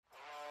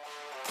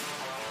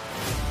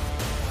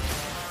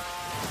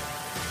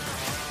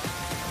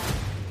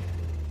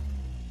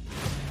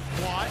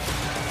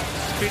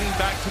spinning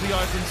back to the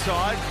open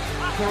side.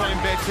 Cron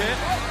better.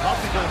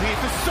 Lovely ball here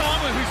for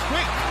Simon, who's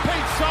quick.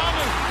 Pete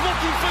Simon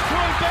looking for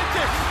Cron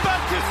better.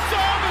 Back to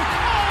Simon.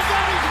 Oh,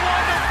 that is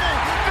wonderful.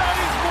 That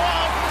is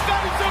wild.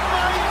 That is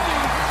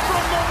amazing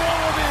from the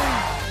Wallabies.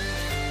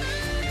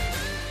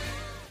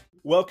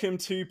 Welcome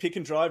to Pick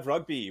and Drive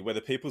Rugby, where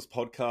the People's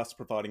Podcast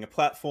providing a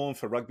platform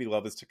for rugby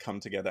lovers to come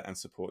together and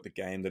support the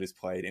game that is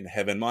played in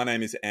heaven. My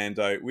name is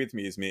Ando, with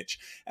me is Mitch,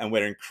 and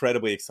we're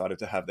incredibly excited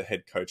to have the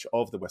head coach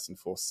of the Western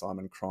Force,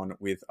 Simon Cron,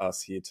 with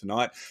us here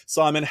tonight.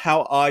 Simon,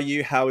 how are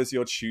you? How has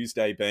your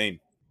Tuesday been?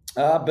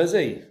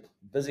 Busy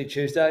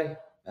Tuesday.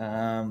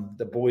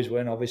 The boys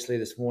went, obviously,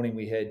 this morning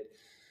we had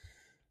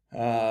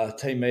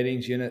team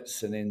meetings,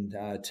 units, and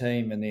then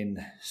team, and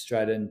then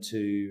straight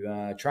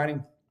into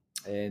training.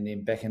 And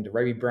then back into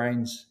rugby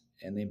brains,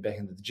 and then back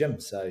into the gym.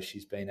 So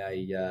she's been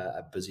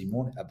a busy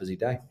morning, a busy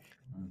day.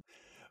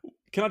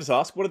 Can I just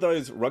ask, what are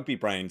those rugby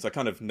brains? I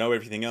kind of know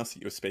everything else that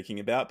you were speaking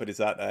about, but is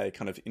that a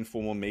kind of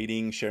informal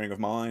meeting, sharing of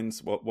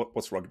minds?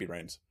 What's rugby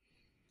brains?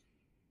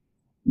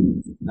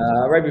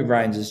 Rugby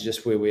brains is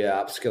just where we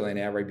are upskilling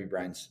our rugby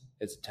brains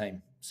as a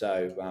team.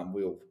 So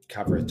we'll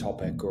cover a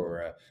topic,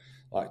 or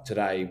like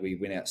today we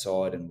went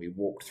outside and we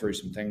walked through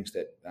some things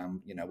that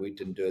we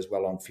didn't do as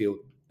well on field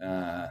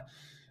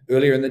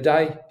earlier in the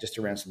day, just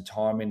around some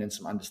timing and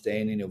some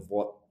understanding of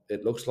what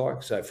it looks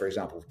like. So, for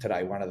example,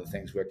 today, one of the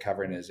things we're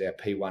covering is our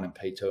P1 and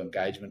P2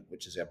 engagement,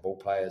 which is our ball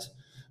players,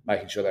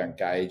 making sure they're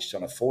engaged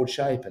on a forward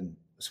shape. And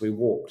so we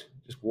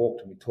just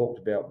walked, and we talked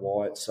about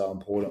why it's so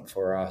important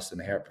for us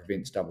and how it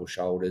prevents double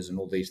shoulders and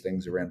all these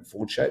things around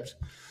forward shapes.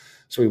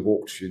 So we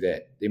walked through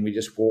that. Then we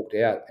just walked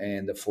out,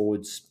 and the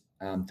forwards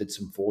did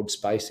some forward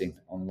spacing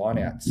on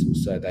lineouts.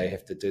 So they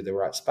have to do the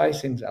right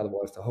spacings,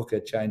 otherwise the hooker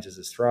changes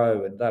his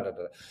throw and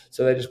da-da-da.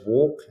 So they just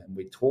walk, and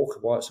we talk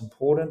why it's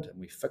important, and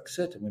we fix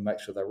it, and we make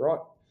sure they're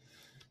right.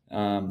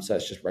 So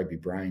it's just rugby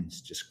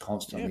brains, just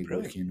constantly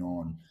working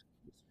on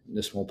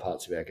the small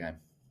parts of our game.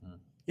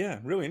 Yeah,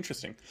 really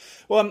interesting.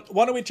 Well,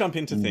 why don't we jump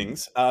into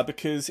things?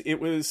 Because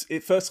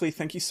firstly,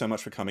 thank you so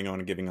much for coming on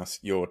and giving us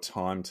your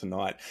time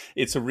tonight.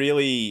 It's a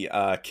really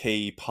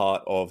key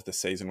part of the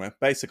season. We're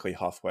basically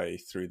halfway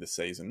through the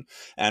season,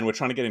 and we're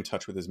trying to get in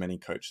touch with as many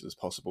coaches as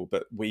possible.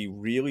 But we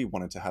really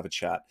wanted to have a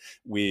chat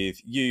with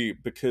you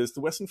because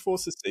the Western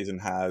Forces season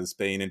has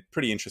been a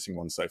pretty interesting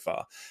one so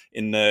far,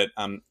 in that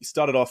you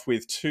started off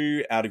with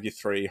 2 out of your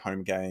 3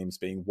 home games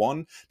being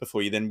won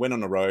before you then went on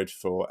the road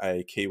for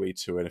a Kiwi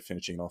tour and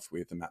finishing off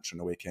with the match on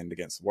the weekend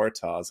against the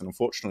Waratahs, and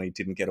unfortunately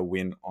didn't get a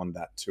win on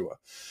that tour.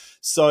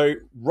 So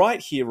right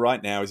here,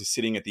 right now, as you're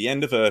sitting at the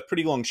end of a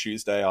pretty long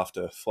Tuesday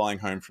after flying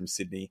home from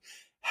Sydney,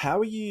 how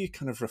are you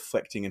kind of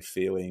reflecting and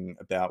feeling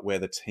about where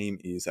the team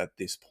is at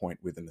this point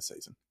within the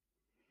season?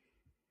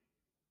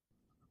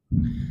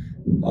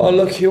 Oh,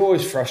 look, you're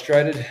always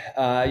frustrated.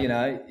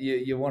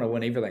 You want to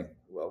win everything.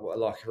 Well,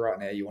 like right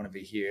now, you want to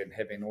be here and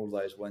having all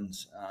those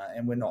wins,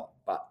 and we're not.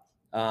 But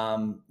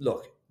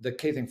look, the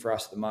key thing for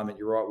us at the moment,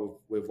 you're right,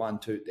 we've won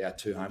our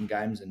 2 home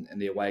games, and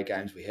the away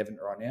games we haven't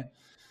right now.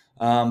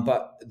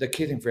 But the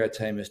key thing for our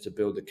team is to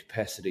build the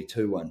capacity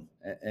to win.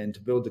 And to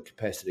build the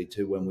capacity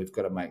to win, we've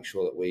got to make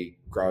sure that we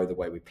grow the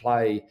way we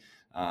play,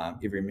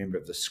 every member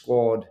of the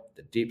squad,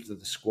 the depth of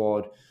the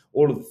squad,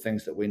 all of the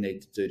things that we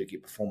need to do to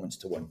get performance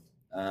to win.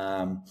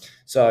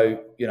 So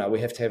we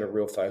have to have a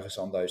real focus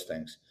on those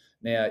things.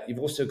 Now, we've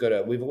also got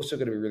to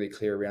be really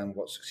clear around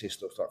what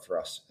success looks like for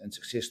us. And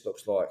success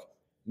looks like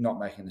not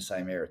making the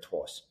same error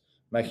twice,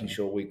 making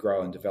sure we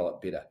grow and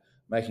develop better,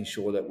 making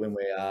sure that when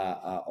we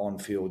are on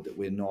field that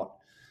we're not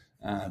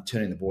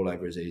turning the ball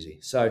over as easy.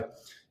 So,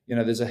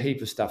 there's a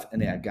heap of stuff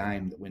in our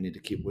game that we need to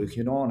keep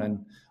working on.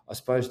 And I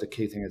suppose the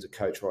key thing as a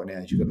coach right now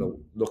is you've got to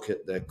look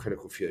at the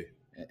critical few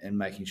and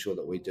making sure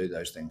that we do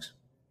those things.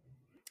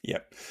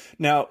 Yep.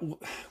 Now,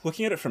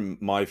 looking at it from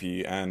my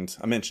view, and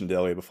I mentioned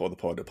earlier before the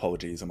pod,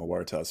 apologies, I'm a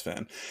Waratahs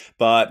fan,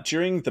 but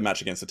during the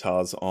match against the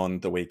Tars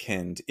on the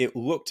weekend, it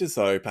looked as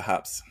though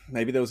perhaps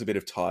maybe there was a bit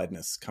of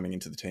tiredness coming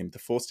into the team. The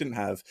Force didn't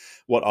have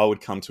what I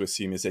would come to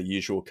assume is their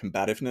usual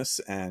combativeness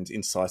and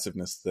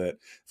incisiveness that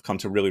I've come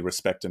to really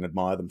respect and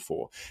admire them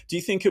for. Do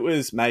you think it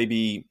was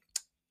maybe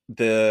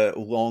a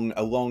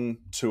long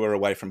tour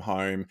away from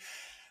home?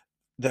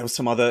 There was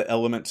some other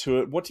element to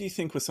it. What do you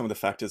think were some of the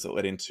factors that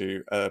led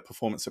into a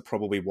performance that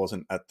probably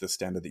wasn't at the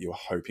standard that you were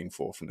hoping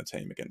for from the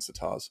team against the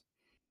Tars?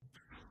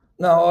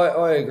 No,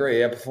 I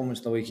agree. Our performance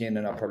on the weekend,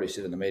 and I probably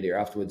said in the media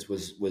afterwards,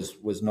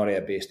 was not our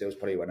best. It was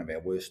probably one of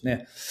our worst. Now,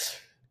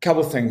 a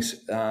couple of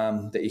things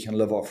that you can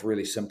live off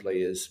really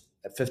simply is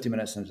at 50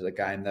 minutes into the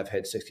game, they've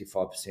had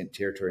 65%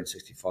 territory and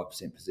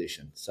 65%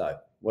 possession. So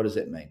what does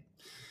that mean?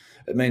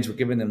 It means we're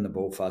giving them the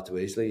ball far too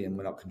easily and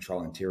we're not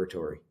controlling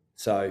territory.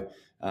 So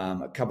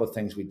a couple of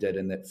things we did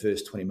in that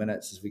first 20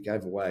 minutes is we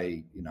gave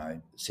away,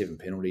 7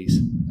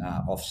 penalties,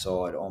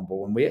 offside, on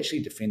ball, and we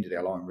actually defended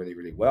our line really,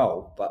 really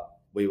well, but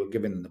we were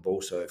giving them the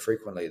ball so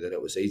frequently that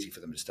it was easy for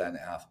them to stay in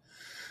that half.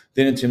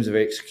 Then in terms of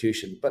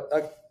execution, but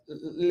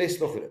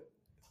let's look at it.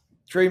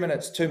 2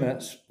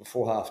 minutes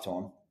before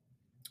halftime,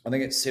 I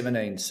think it's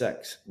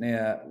 17-6.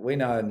 Now, we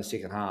know in the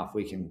second half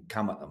we can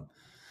come at them.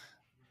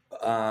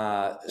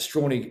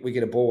 Strawny, we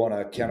get a ball on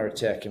a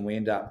counter-attack and we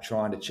end up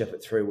trying to chip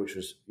it through, which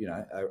was,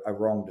 a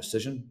wrong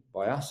decision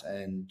by us.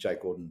 And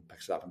Jake Gordon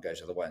picks it up and goes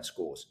the other way and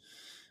scores.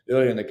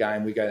 Earlier in the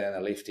game, we go down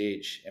the left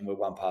edge and we're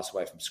one pass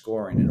away from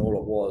scoring. And all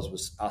it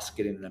was us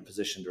getting in a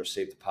position to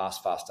receive the pass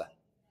faster.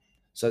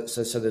 So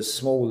there's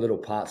small little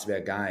parts of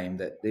our game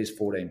that there's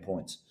 14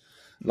 points.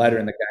 Later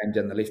in the game,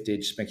 down the left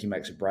edge, Sminky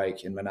makes a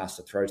break and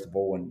Manassa throws the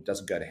ball and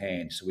doesn't go to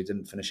hand. So we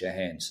didn't finish our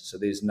hands. So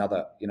there's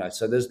another,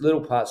 so there's little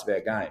parts of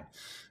our game.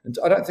 And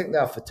I don't think they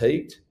were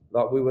fatigued.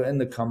 Like we were in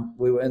the contact,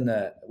 we were in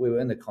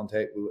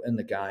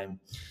the game.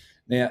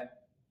 Now,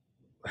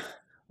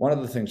 one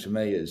of the things for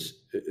me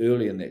is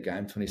early in that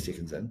game, 20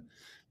 seconds in,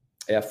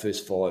 our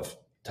first 5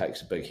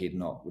 takes a big head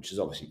knock, which has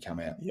obviously come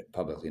out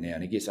publicly now,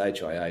 and he gets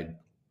HIA'd.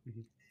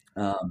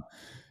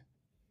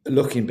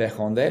 Looking back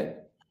on that,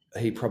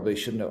 he probably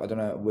shouldn't have. I don't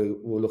know.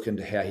 We'll look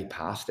into how he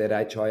passed that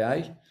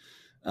HIA.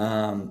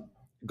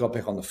 Got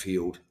back on the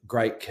field.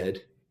 Great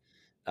kid.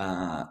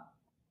 I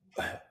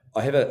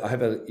have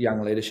a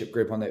young leadership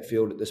group on that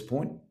field at this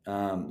point.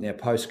 Now,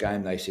 post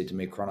game, they said to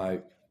me,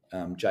 Chrono,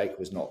 Jake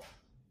was not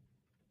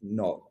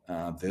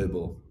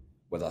verbal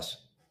with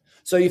us.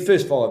 So your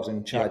first 5's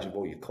in charge of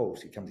all your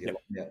calls. He comes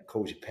together,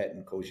 calls your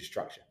pattern, calls your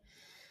structure.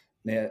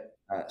 Now,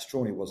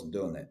 Strawny wasn't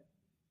doing that.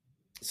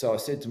 So I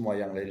said to my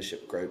young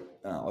leadership group,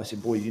 I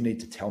said, boy, you need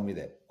to tell me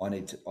that. I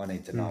need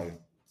to know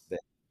that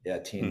our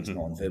 10 is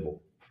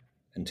non-verbal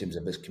in terms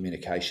of his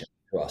communication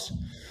to us.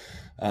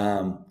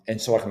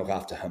 And so I can look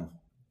after him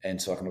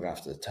and so I can look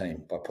after the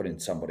team by putting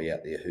somebody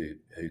out there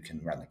who can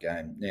run the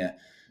game.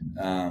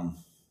 Now,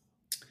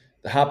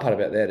 the hard part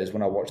about that is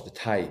when I watch the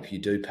tape, you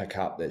do pick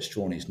up that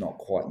Strawny's not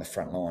quite in the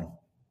front line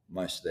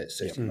most of that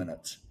 60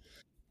 minutes.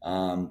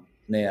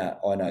 Now,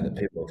 I know that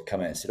people have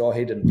come out and said,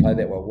 he didn't play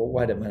that well. Well,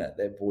 wait a minute.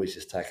 That boy's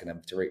just taken a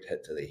direct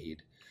hit to the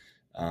head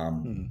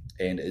and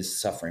is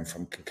suffering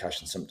from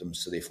concussion symptoms,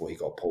 so therefore he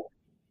got pulled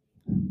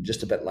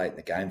just a bit late in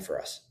the game for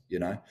us,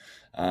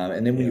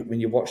 And then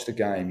when you watch the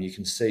game, you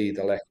can see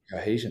the lack of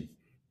cohesion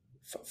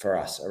for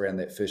us around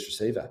that first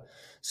receiver.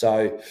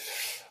 So,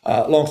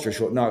 long story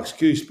short, no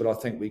excuse, but I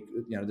think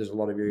there's a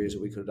lot of areas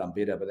that we could have done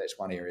better, but that's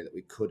one area that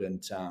we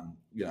couldn't,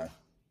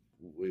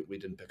 we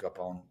didn't pick up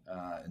on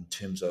in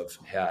terms of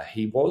how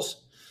he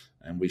was,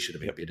 and we should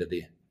have been better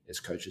there as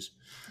coaches.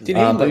 Did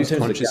he lose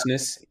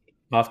consciousness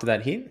after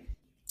that hit?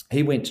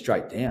 He went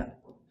straight down.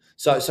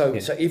 So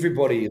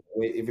everybody,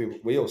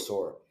 we all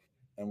saw it,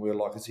 and we were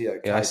like, "Is he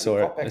okay?" Yeah, I saw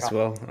it as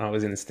well. I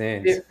was in the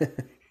stands.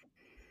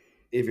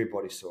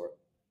 Everybody saw it.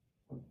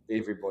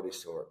 Everybody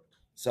saw it.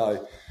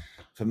 So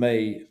for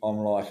me, I'm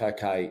like,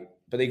 okay,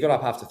 but he got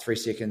up after 3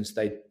 seconds.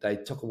 They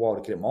took a while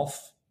to get him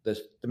off. The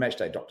match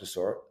day doctor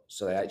saw it,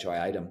 so they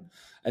HIA'd him.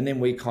 And then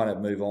we kind of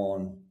move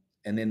on,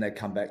 and then they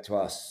come back to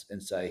us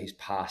and say he's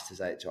passed his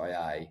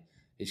HIA.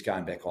 He's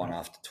going back on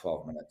after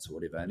 12 minutes or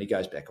whatever, and he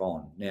goes back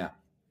on. Now,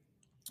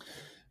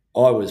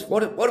 I was,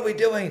 what are we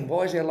doing?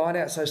 Why is our line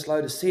out so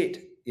slow to set?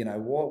 Why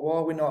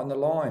are we not in the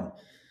line?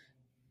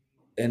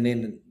 And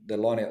then the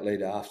line out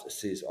leader after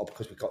says,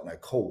 because we've got no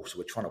call, so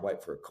we're trying to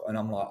wait for a call. And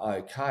I'm like,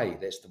 okay,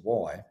 that's the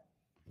why.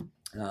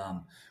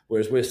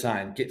 Whereas we're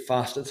saying, get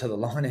faster to the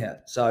line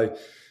out. So,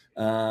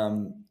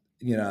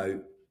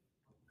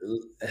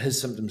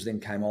 his symptoms then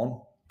came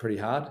on pretty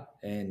hard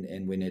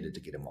and we needed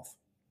to get him off.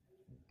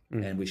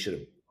 And we should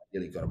have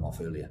really got him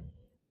off earlier.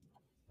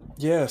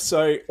 Yeah,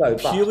 so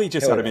purely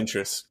just out of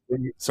interest.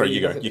 When you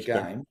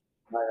go.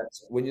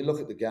 When you look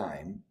at the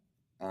game,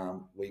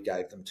 we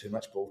gave them too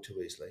much ball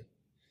too easily.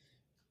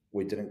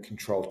 We didn't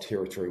control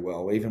territory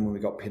well. Even when we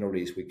got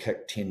penalties, we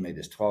kicked 10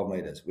 metres, 12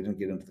 metres. We didn't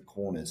get into the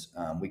corners.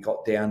 We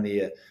got down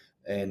there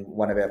and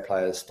one of our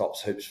players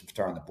stops Hoops from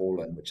throwing the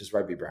ball in, which is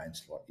rugby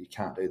brains. Like, you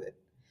can't do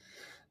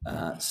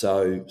that.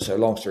 So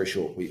long story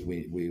short, we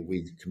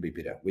can be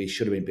better. We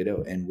should have been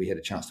better, and we had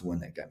a chance to win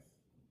that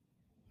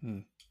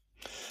game.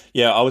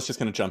 Yeah, I was just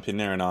going to jump in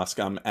there and ask,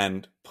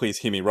 and please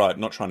hear me right,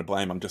 not trying to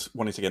blame, I'm just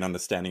wanting to get an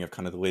understanding of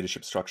kind of the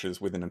leadership structures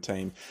within a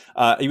team.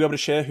 Are you able to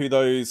share who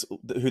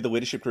the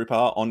leadership group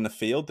are on the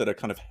field that are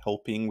kind of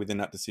helping within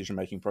that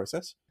decision-making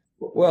process?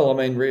 Well,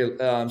 I mean,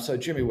 so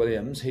Jimmy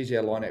Williams, he's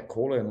our line-out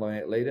caller and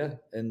line-out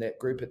leader in that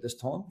group at this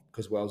time,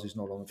 because Wells is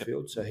not on the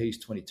field, so he's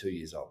 22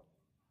 years old.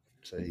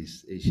 So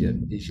he's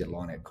your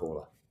line-out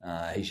caller.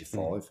 He's your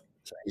 5.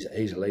 So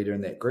he's a leader in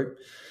that group.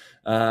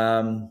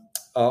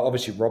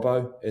 Obviously,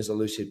 Robbo as a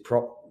loose head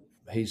prop,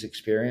 he's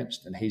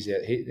experienced, and he's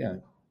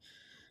out.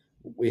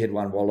 We had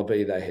one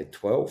wallaby, they had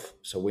 12,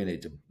 so we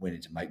need to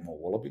make more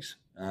wallabies.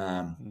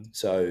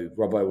 So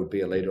Robbo would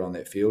be a leader on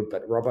that field,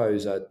 but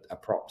Robbo's a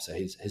prop, so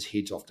his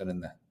head's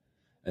often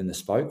in the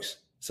spokes,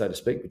 so to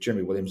speak. But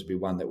Jeremy Williams would be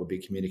one that would be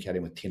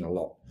communicating with 10 a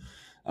lot.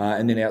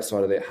 And then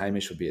outside of that,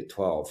 Hamish would be at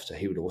 12, so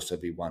he would also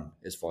be one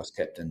as vice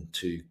captain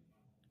to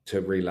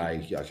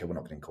relay. Okay, we're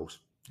not getting calls.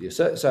 Yeah,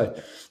 so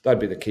they'd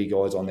be the key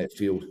guys on that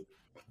field.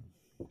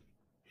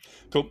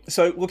 Cool.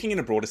 So looking in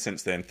a broader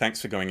sense then,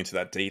 thanks for going into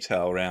that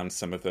detail around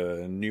some of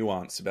the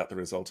nuance about the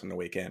result on the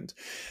weekend.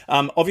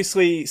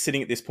 Obviously,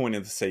 sitting at this point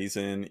of the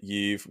season,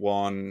 you've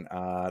won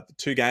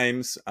 2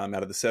 games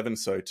out of the 7,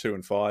 so 2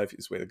 and 5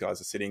 is where the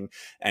guys are sitting,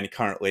 and you're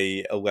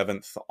currently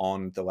 11th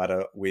on the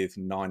ladder with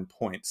 9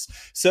 points.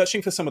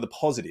 Searching for some of the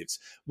positives,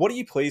 what are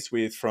you pleased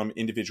with from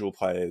individual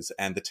players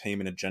and the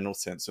team in a general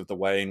sense of the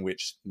way in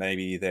which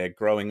maybe they're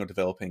growing or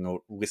developing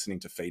or listening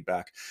to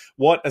feedback?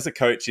 What, as a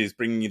coach, is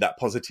bringing you that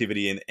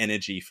positivity and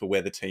energy for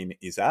where the team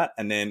is at?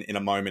 And then in a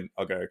moment,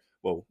 I'll go,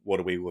 well,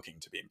 what are we looking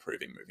to be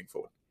improving moving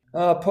forward?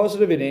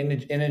 Positive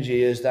in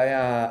energy is they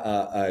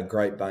are a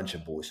great bunch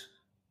of boys.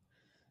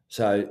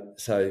 So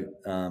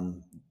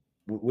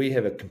we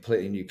have a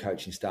completely new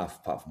coaching staff,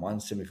 apart from one,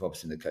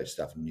 75% of the coaching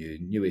staff are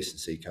new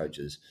S&C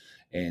coaches,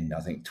 and I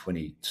think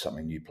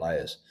 20-something new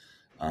players.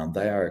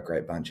 They are a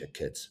great bunch of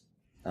kids,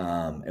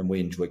 and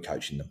we enjoy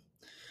coaching them.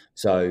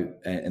 So,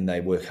 and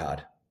they work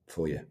hard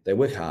for you. They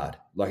work hard.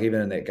 Like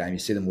even in that game, you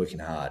see them working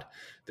hard.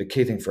 The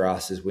key thing for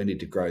us is we need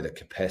to grow the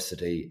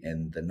capacity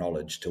and the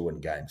knowledge to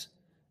win games.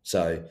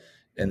 So,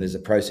 and there's a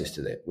process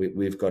to that.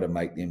 We've got to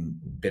make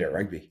them better at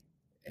rugby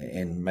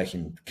and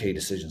making key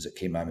decisions at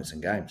key moments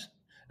in games.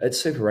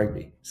 It's Super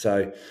Rugby.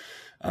 So,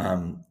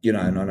 and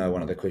I know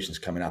one of the questions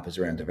coming up is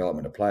around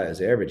development of players.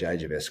 The average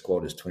age of our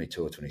squad is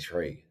 22 or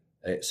 23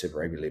 at Super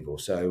Rugby level.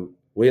 So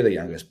we're the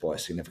youngest by a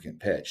significant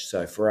patch.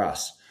 So for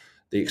us,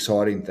 the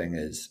exciting thing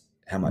is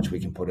how much we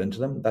can put into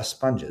them. They're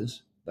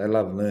sponges. They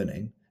love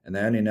learning, and they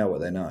only know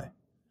what they know.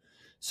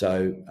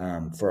 So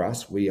for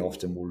us, we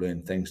often will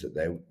learn things that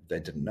they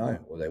didn't know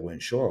or they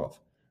weren't sure of.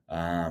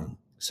 And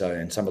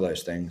some of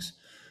those things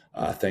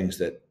are things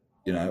that,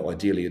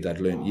 ideally they'd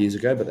learned years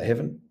ago, but they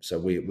haven't. So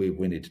we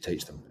need to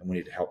teach them, and we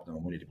need to help them,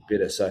 and we need to be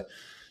better. So,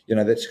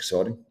 that's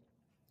exciting.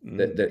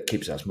 That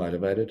keeps us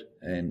motivated,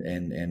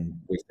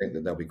 and we think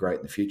that they'll be great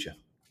in the future.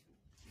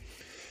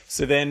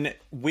 So then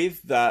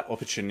with that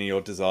opportunity or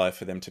desire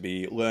for them to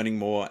be learning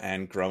more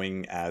and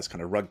growing as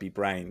kind of rugby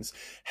brains,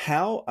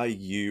 how are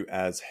you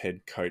as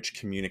head coach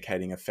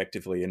communicating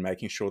effectively and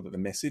making sure that the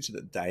message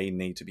that they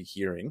need to be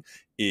hearing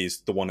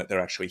is the one that they're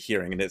actually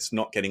hearing, and it's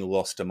not getting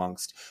lost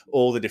amongst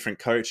all the different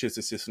coaches,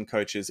 assistant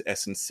coaches,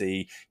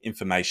 S&C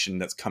information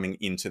that's coming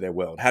into their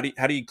world? How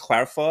do you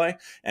clarify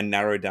and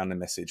narrow down the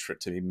message for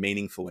it to be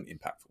meaningful and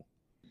impactful?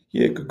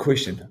 Yeah, good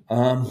question.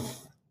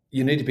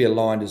 You need to be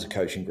aligned as a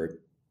coaching group.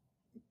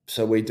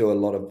 So we do a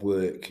lot of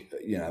work.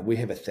 We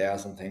have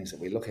 1,000 things that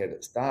we look at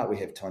the start. We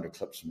have 200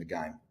 clips from the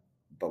game,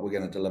 but we're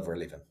going to deliver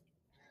 11.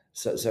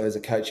 So as a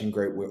coaching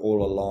group, we're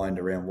all aligned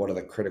around what are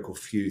the critical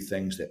few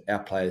things that our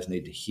players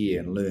need to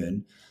hear and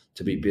learn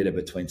to be better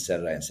between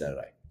Saturday and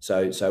Saturday.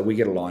 So we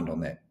get aligned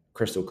on that,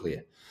 crystal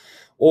clear.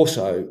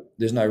 Also,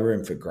 there's no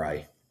room for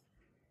grey.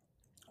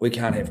 We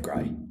can't have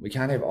grey. We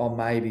can't have,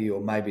 maybe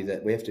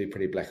that. We have to be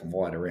pretty black and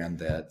white around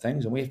the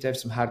things, and we have to have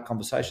some hard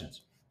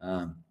conversations.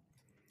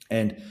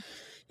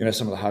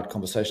 Some of the hard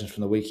conversations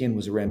from the weekend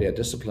was around our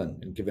discipline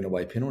and giving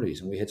away penalties,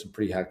 and we had some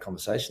pretty hard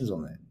conversations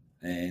on that.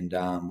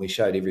 And we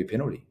showed every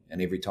penalty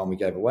and every time we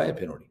gave away a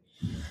penalty.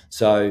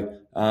 So,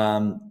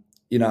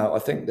 I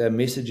think the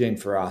messaging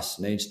for us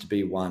needs to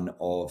be one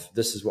of,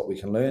 this is what we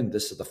can learn,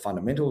 this is the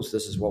fundamentals,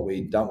 this is what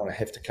we don't want to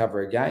have to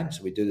cover again,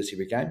 so we do this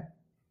every game.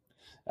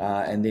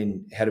 And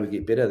then how do we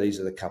get better? These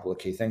are the couple of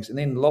key things. And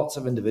then lots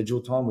of individual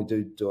time. We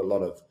do a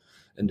lot of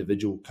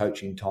individual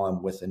coaching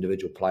time with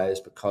individual players,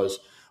 because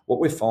what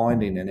we're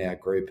finding in our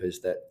group is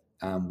that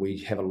we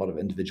have a lot of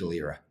individual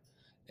error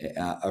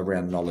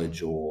around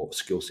knowledge or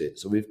skill set.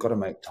 So we've got to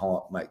make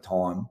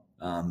time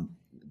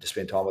to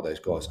spend time with those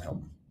guys and help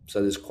them.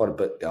 So there's quite a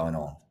bit going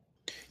on.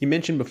 You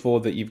mentioned before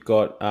that you've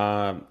got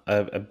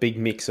a big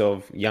mix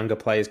of younger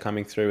players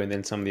coming through and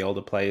then some of the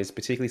older players,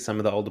 particularly some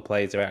of the older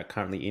players are out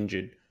currently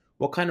injured.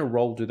 What kind of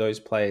role do those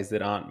players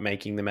that aren't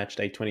making the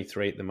matchday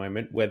 23 at the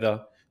moment,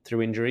 whether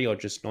through injury or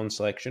just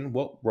non-selection,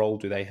 what role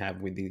do they have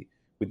with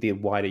the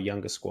wider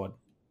younger squad?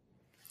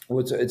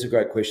 Well, it's a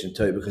great question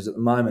too, because at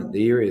the moment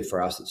the area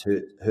for us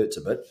that hurts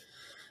a bit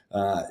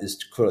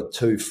is kind of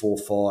 2, 4,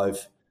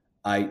 5,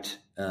 8,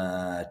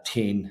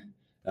 10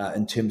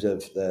 in terms of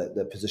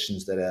the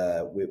positions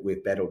that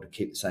we've battled to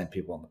keep the same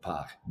people on the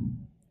park.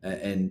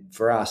 And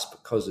for us,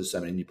 because there's so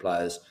many new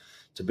players,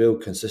 to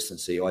build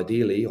consistency,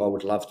 ideally, I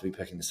would love to be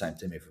picking the same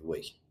team every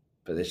week.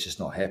 But that's just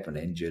not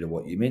happening due to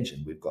what you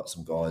mentioned. We've got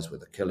some guys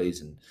with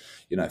Achilles and,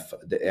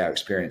 our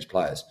experienced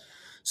players.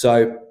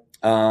 So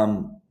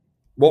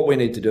what we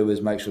need to do is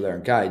make sure they're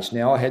engaged.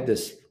 Now, I had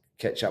this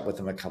catch up with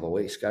them a couple of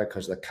weeks ago,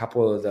 because a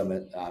couple of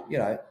them,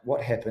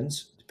 what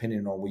happens,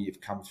 depending on where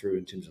you've come through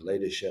in terms of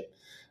leadership,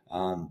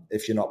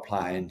 if you're not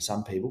playing,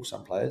 some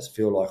players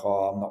feel like,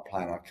 I'm not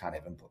playing, I can't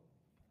have input.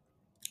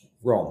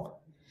 Wrong.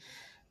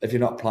 If you're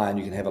not playing,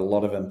 you can have a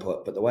lot of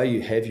input, but the way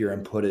you have your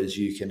input is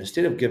you can,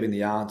 instead of giving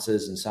the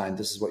answers and saying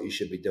this is what you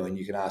should be doing,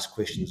 you can ask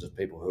questions of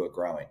people who are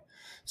growing.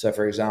 So,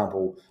 for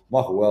example,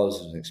 Michael Wells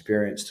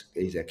is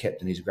he's our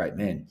captain, he's a great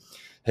man.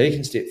 He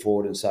can step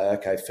forward and say,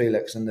 okay,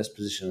 Felix, in this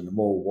position in the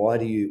maul, why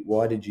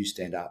did you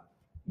stand up?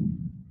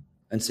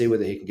 and see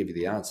whether he can give you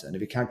the answer. And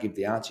if he can't give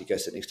the answer, you go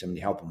sit next to him and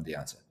you help him with the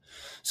answer.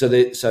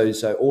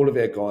 So all of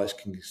our guys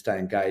can stay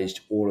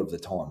engaged all of the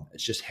time.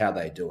 It's just how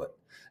they do it.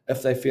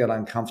 If they feel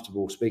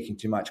uncomfortable speaking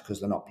too much because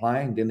they're not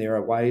playing, then there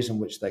are ways in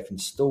which they can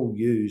still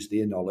use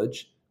their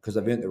knowledge, because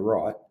they've earned the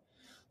right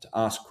to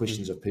ask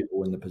questions of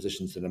people in the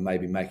positions that are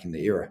maybe making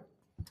the error.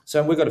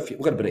 So we've got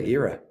a bit of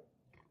error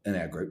in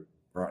our group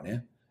right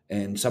now,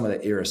 and some of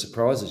that error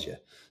surprises you.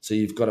 So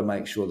you've got to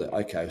make sure that,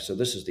 okay, so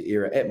this is the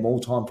error. At Maul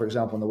time, for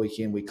example, on the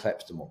weekend, we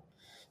collapsed them all.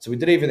 So we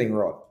did everything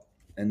right.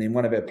 And then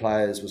one of our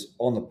players was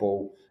on the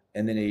ball,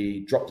 and then he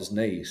dropped his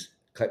knees,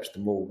 collapsed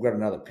them all. We got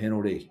another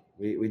penalty.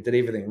 We did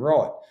everything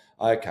right.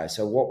 Okay,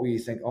 so what were you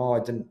think? Oh,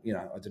 I didn't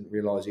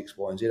realise X,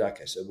 Y, and Z.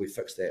 Okay, so we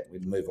fixed that. We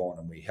move on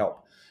and we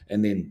help.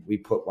 And then we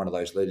put one of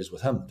those leaders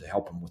with him to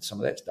help him with some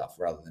of that stuff,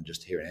 rather than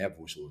just hearing our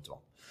voice all the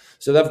time.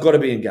 So they've got to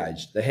be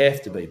engaged. They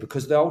have to be,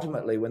 because they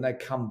ultimately, when they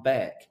come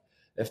back,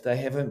 if they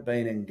haven't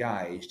been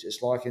engaged,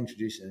 it's like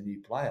introducing a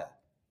new player.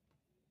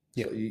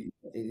 Yeah, so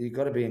you've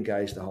got to be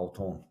engaged the whole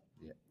time.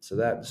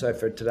 Yeah. So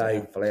for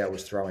today, Falau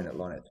was throwing at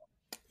lineout.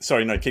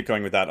 Sorry, no, keep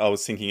going with that. I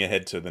was thinking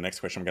ahead to the next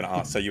question I'm going to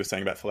ask. So you were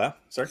saying about Falau?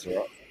 Sorry. That's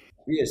right.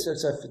 Yeah. So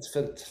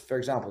for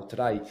example,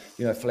 today,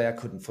 Falau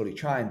couldn't fully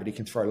train, but he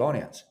can throw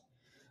lineouts.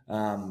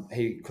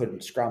 He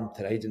couldn't scrum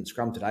today. He didn't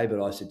scrum today,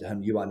 but I said to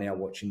him, "You are now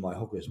watching my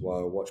hookers while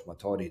I watch my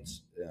tight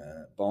heads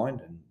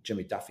bind, and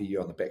Jimmy Duffy,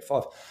 you're on the back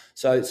five."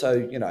 So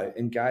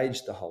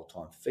engaged the whole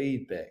time,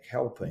 feedback,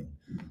 helping,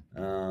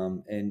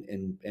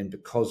 and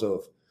because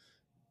of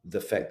the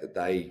fact that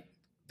they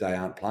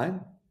aren't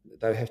playing,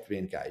 they have to be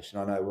engaged.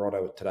 And I know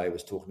Rotto today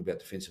was talking about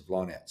defensive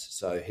lineouts.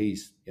 So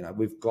he's,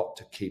 we've got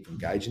to keep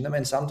engaging them.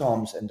 And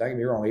sometimes, and don't get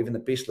me wrong, even the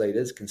best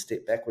leaders can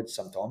step backwards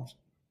sometimes.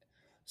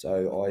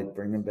 So I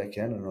bring them back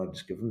in and I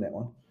just give them that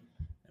one,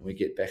 and we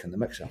get back in the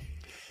mixer.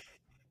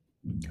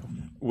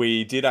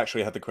 We did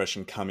actually have the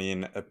question come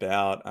in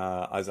about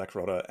Isaac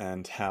Rodder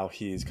and how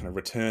his kind of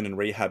return and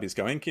rehab is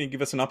going. Can you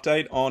give us an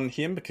update on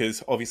him?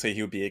 Because obviously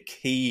he would be a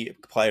key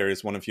player,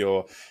 as one of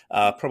your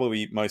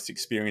probably most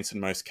experienced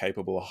and most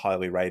capable,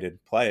 highly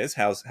rated players.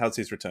 How's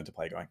his return to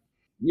play going?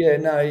 Yeah,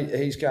 no,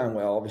 he's going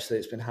well. Obviously,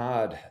 it's been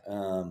hard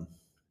because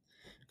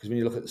when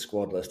you look at the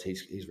squad list,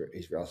 he's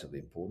relatively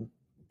important,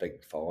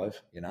 big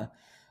five,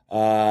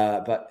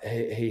 but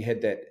he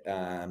had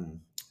that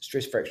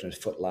stress fracture in his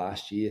foot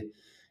last year,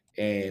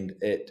 and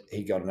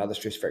he got another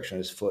stress fracture in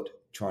his foot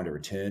trying to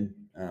return,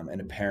 and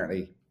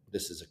apparently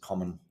this is a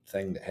common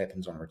thing that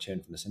happens on a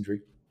return from this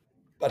injury.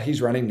 But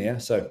he's running now,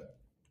 so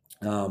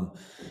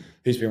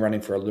he's been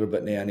running for a little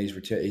bit now, and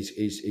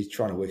he's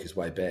trying to work his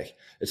way back.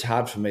 It's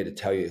hard for me to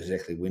tell you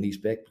exactly when he's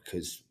back,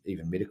 because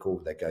even medical,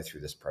 they go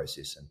through this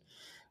process.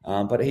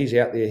 And but he's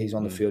out there, he's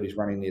on the field, he's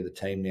running near the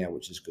team now,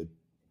 which is good.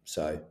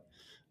 So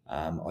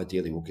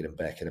ideally, we'll get him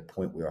back at a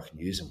point where I can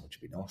use him,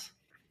 which would be nice.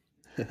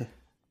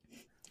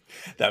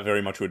 That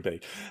very much would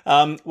be.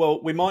 Well,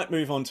 we might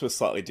move on to a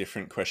slightly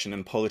different question,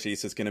 and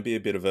apologies, there's going to be a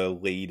bit of a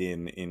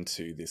lead-in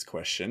into this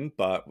question,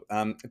 but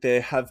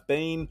there have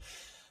been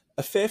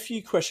a fair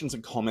few questions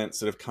and comments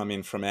that have come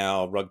in from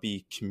our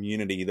rugby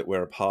community that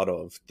we're a part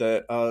of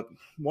that are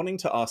wanting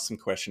to ask some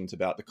questions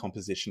about the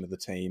composition of the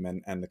team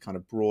and the kind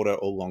of broader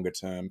or longer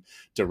term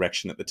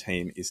direction that the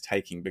team is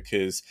taking.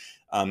 Because,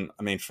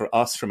 for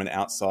us, from an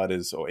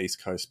outsider's or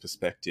East Coast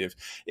perspective,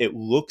 it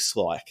looks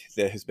like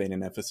there has been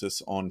an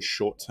emphasis on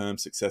short-term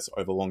success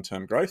over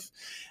long-term growth.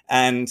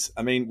 And,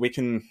 we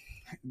can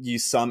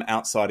use some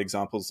outside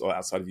examples or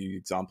outside view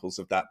examples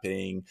of that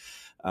being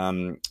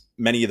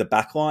many of the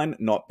backline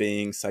not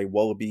being, say,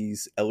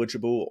 Wallabies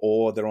eligible,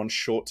 or they're on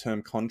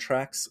short-term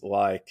contracts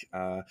like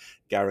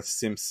Gareth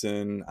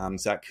Simpson,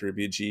 Zach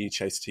Kiribiji,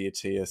 Chase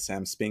Tiatia,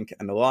 Sam Spink,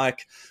 and the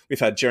like.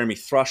 We've had Jeremy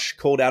Thrush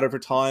called out of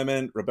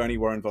retirement, Raboni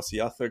Warren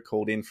Vosiatha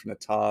called in from the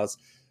Tars.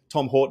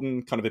 Tom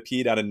Horton kind of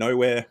appeared out of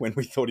nowhere when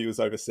we thought he was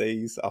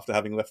overseas after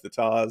having left the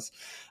Tars.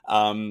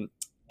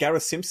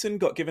 Gareth Simpson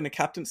got given a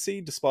captaincy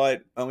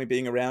despite only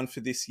being around for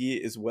this year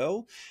as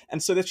well.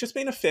 And so there's just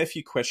been a fair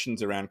few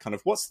questions around kind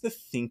of what's the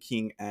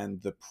thinking and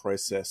the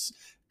process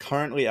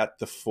currently at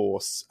the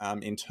Force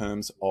in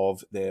terms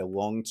of their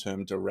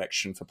long-term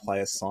direction for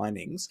player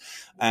signings.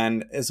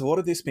 And has a lot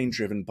of this been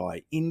driven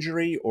by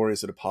injury, or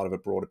is it a part of a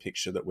broader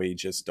picture that we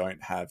just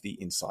don't have the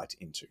insight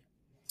into?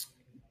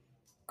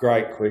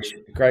 Great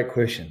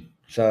question.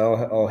 So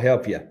I'll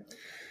help you.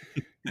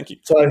 Thank you.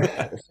 So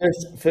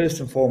first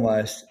and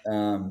foremost,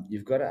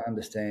 you've got to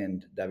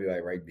understand WA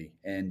rugby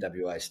and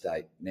WA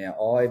state. Now,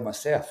 I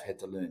myself had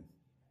to learn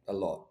a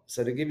lot.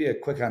 So to give you a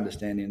quick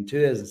understanding, in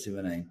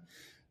 2017,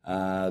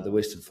 the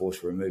Western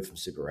Force were removed from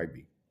Super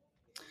Rugby.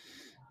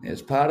 Now,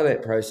 as part of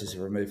that process of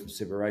removed from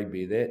Super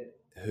Rugby, that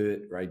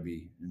hurt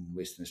rugby in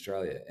Western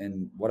Australia.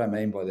 And what I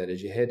mean by that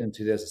is you had in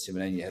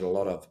 2017, you had a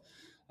lot of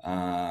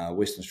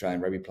Western Australian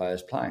rugby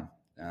players playing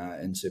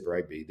in Super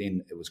Rugby.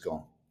 Then it was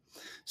gone.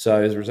 So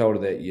as a result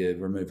of that, you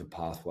remove a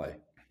pathway.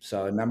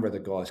 So a number of the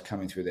guys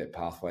coming through that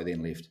pathway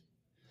then left.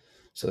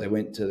 So they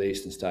went to the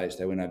Eastern States,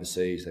 they went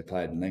overseas, they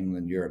played in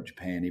England, Europe,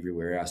 Japan,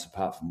 everywhere else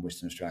apart from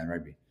Western Australian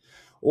rugby.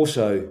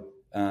 Also,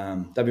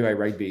 WA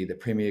Rugby, the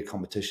premier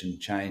competition,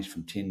 changed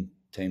from 10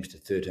 teams to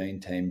 13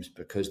 teams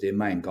because their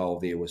main goal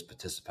there was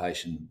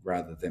participation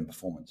rather than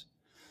performance.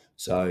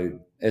 So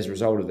as a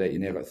result of that, you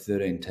now got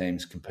 13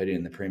 teams competing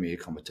in the premier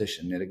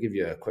competition. Now, to give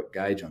you a quick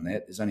gauge on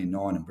that, there's only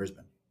 9 in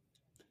Brisbane,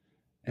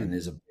 and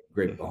there's a big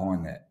group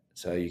behind that.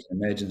 So you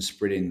can imagine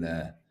spreading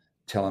the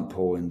talent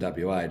pool in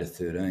WA to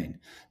 13.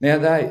 Now,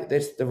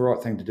 that's the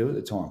right thing to do at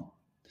the time.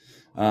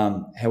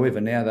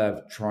 However, now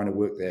they're trying to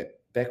work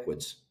that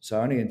backwards.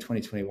 So only in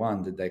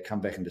 2021 did they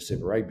come back into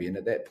Super Rugby, and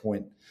at that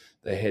point,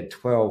 they had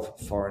 12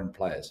 foreign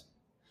players.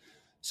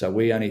 So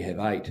we only have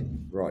 8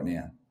 right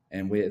now.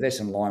 And that's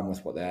in line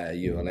with what the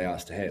AAU allow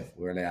us to have.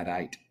 We're allowed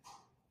 8.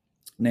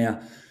 Now,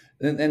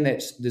 and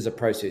there's a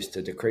process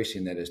to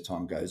decreasing that as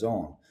time goes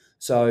on.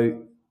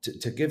 So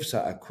to give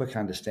a quick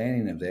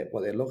understanding of that,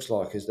 what that looks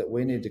like is that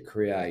we need to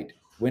grow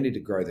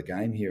the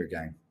game here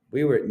again.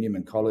 We were at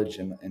Newman College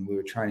and we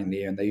were training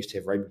there, and they used to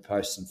have rugby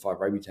posts and 5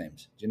 rugby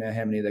teams. Do you know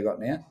how many they got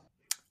now?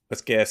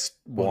 Let's guess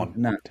 1.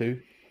 No. 2.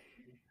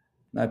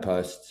 No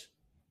posts.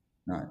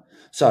 No.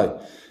 So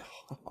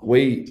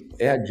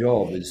our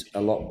job is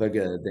a lot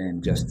bigger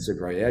than just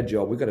Super Rugby. Our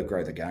job, we've got to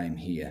grow the game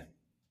here.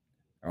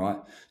 All right.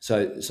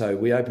 So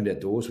we opened our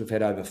doors. We've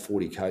had over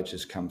 40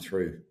 coaches come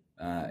through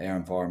our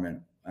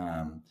environment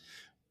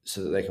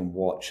so that they can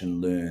watch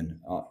and learn.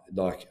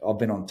 Like I've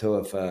been on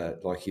tour for,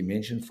 like you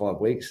mentioned, 5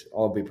 weeks.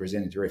 I'll be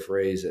presenting to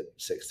referees at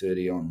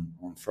 6:30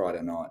 on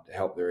Friday night to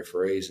help the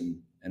referees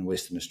in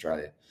Western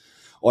Australia.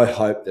 I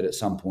hope that at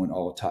some point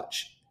I'll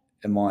touch,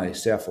 and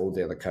myself, all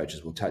the other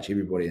coaches will touch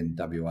everybody in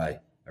WA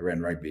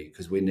around rugby,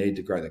 because we need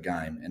to grow the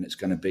game, and it's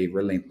going to be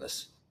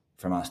relentless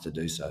from us to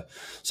do so.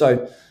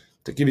 So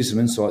to give you some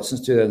insight,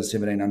 since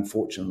 2017,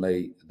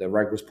 unfortunately, the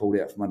rug was pulled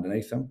out from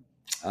underneath them.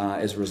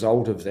 As a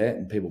result of that,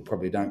 and people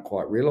probably don't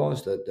quite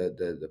realise that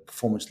the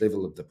performance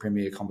level of the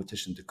premier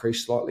competition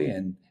decreased slightly,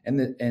 and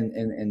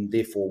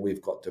therefore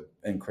we've got to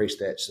increase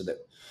that so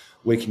that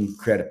we can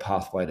create a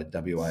pathway to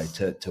WA,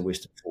 to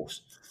Western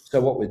Force. So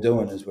what we're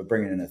doing is we're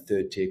bringing in a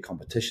 3rd-tier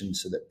competition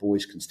so that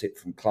boys can step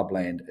from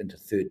clubland into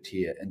 3rd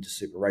tier into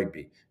Super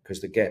Rugby, because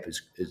the gap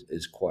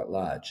is quite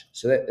large.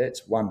 So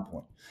that's one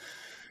point.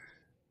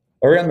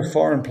 Around the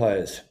foreign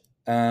players,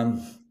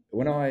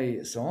 when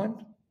I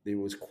signed, there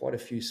was quite a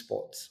few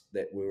spots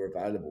that were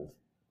available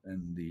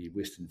in the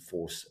Western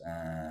Force.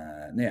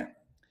 Now,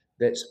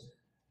 that's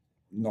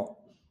what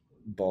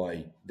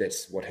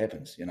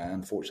happens.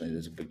 Unfortunately,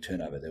 there's a big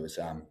turnover. There was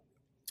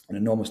an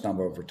enormous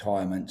number of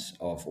retirements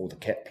of all the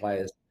cap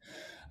players.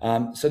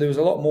 So there was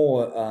a lot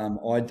more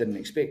I didn't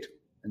expect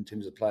in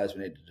terms of players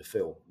we needed to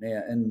fill.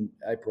 Now, in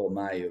April,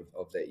 May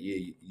of that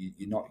year,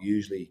 you're not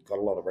usually got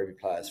a lot of rugby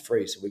players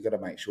free, so we've got to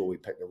make sure we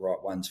pick the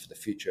right ones for the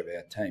future of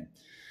our team.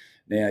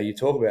 Now, you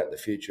talk about the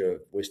future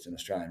of Western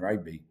Australian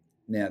rugby.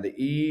 Now, the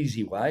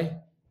easy way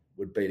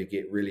would be to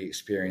get really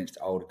experienced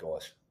older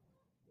guys.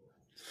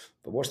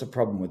 But what's the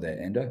problem with that,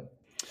 Endo?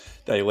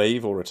 They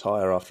leave or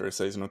retire after a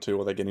season or two,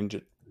 or they get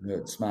injured.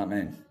 Good, smart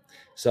man.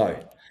 So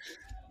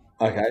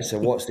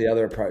what's the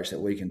other approach that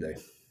we can do?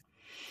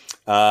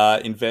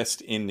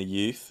 Invest in the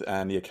youth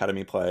and the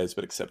academy players,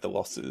 but accept the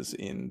losses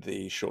in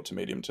the short to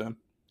medium term.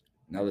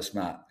 Another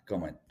smart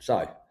comment.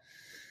 So,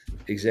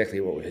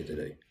 exactly what we had to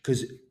do.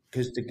 Because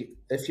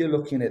if you're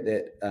looking at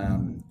that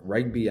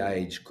rugby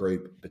age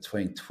group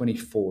between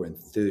 24 and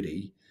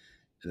 30,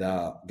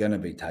 they're going to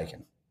be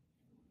taken.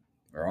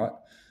 All right?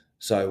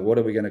 So what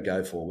are we going to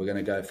go for? We're going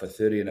to go for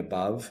 30 and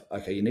above.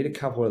 Okay, you need a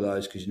couple of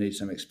those because you need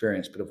some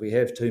experience. But if we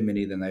have too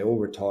many, then they all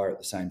retire at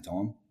the same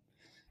time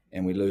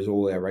and we lose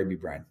all our rugby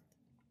brain.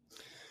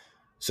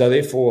 So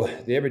therefore,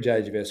 the average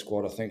age of our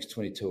squad, I think, is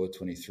 22 or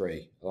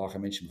 23. Like I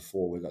mentioned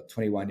before, we've got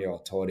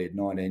 21-year-old tight head,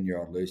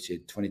 19-year-old loose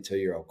head,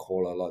 22-year-old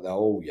caller. Like, they're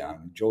all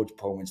young. George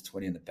Pullman's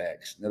 20 in the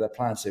backs. Now, they're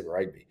playing Super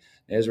Rugby.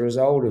 Now, as a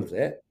result of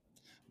that,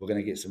 we're going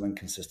to get some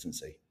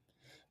inconsistency.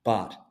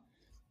 But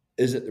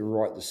is it the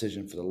right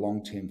decision for the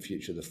long-term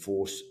future of the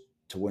Force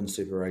to win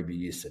Super Rugby?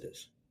 Yes, it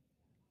is.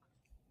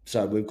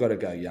 So we've got to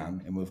go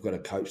young, and we've got to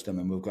coach them,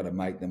 and we've got to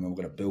make them, and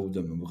we've got to build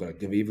them, and we've got to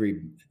give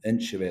every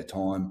inch of our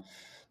time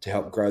to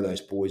help grow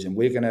those boys. And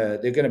they're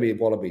going to be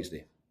wallabies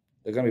there.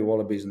 They're going to be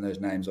wallabies in those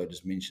names I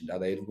just mentioned. Are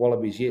they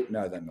wallabies yet?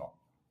 No, they're not.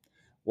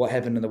 What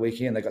happened in the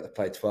weekend? They got to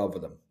play 12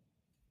 of them.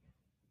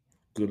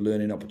 Good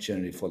learning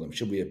opportunity for them.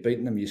 Should we have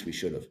beaten them? Yes, we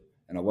should have.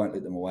 And I won't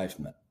let them away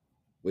from it.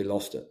 We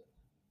lost it,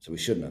 so we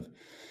shouldn't have.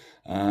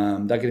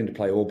 They're getting to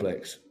play All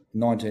Blacks.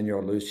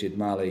 19-year-old Luciad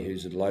Marley,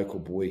 who's a local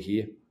boy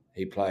here,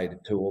 he played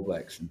 2 All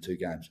Blacks in 2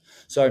 games.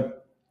 So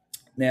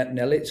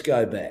now let's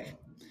go back.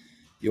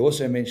 You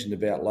also mentioned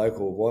about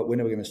local. When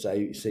are we going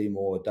to see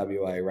more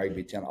WA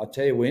rugby talent? I'll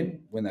tell you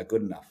when they're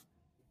good enough.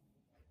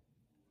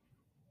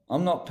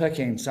 I'm not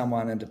picking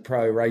someone into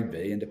pro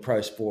rugby, into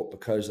pro sport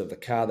because of the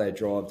car they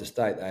drive, the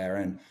state they are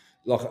in.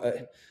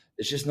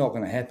 It's just not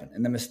going to happen.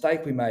 And the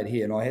mistake we made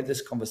here, and I had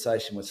this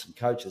conversation with some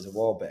coaches a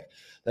while back,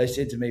 they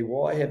said to me,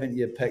 why haven't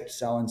you picked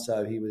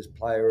so-and-so? He was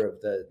player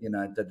of the,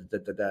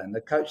 And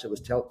the coach that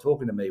was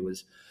talking to me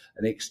was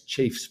an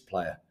ex-Chiefs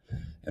player.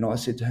 And I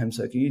said to him,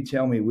 so can you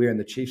tell me where in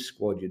the Chiefs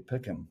squad you'd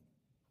pick him?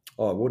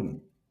 Oh, I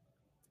wouldn't.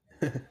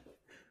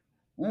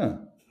 Yeah.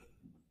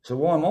 So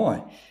why am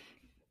I?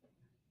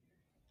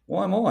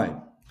 Why am I?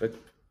 But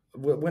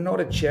we're not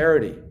a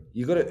charity.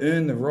 You got to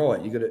earn the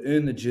right. You got to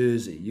earn the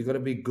jersey. You got to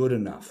be good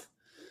enough.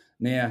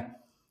 Now,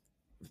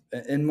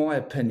 in my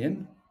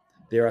opinion,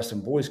 there are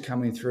some boys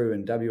coming through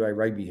in WA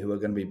rugby who are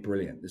going to be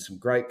brilliant. There's some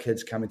great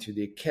kids coming through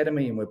the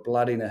academy, and we're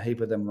blooding a heap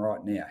of them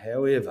right now.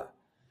 However,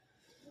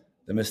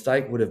 the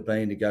mistake would have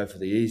been to go for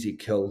the easy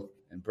kill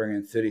and bring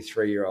in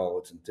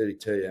 33-year-olds and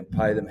 32 and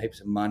pay them heaps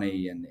of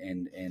money.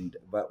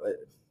 But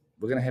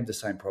we're going to have the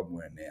same problem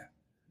we're in now.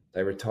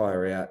 They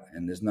retire out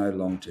and there's no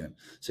long term.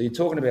 So you're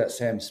talking about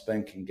Sam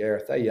Spink and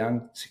Gareth. They're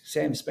young.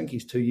 Sam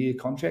Spinky's 2-year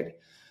contract.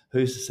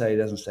 Who's to say he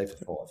doesn't stay for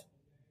 5?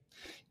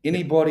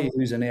 Anybody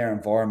who's in our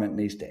environment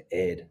needs to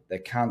add. They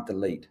can't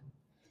delete.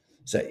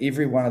 So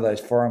every one of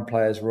those foreign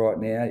players right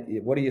now,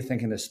 what are you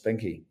thinking of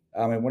Spinky?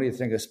 I mean, what do you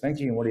think of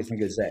Spinky and what do you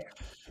think of Zach?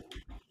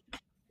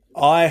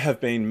 I have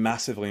been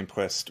massively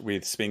impressed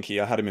with Spinky.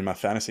 I had him in my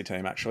fantasy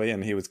team, actually,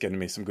 and he was getting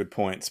me some good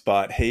points.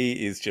 But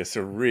he is just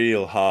a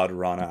real hard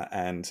runner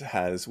and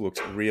has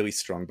looked really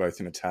strong both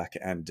in attack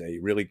and D.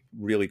 Really,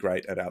 really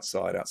great at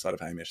outside of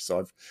Hamish. So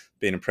I've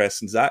been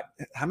impressed. And Zach,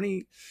 how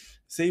many...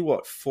 See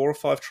 4 or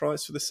 5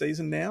 tries for the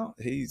season now?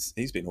 He's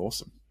been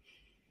awesome.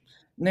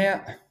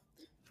 Now,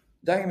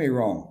 don't get me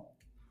wrong,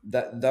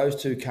 that those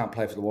two can't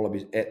play for the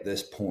Wallabies at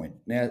this point.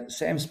 Now,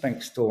 Sam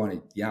Spink's still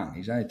only young.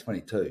 He's only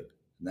 22.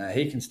 Now,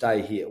 he can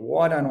stay here.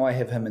 Why don't I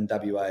have him in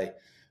WA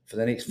for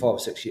the next 5 or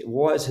 6 years?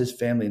 Why is his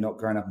family not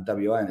growing up in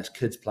WA and his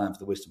kids playing for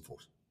the Western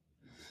Force?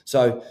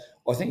 So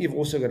I think you've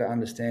also got to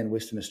understand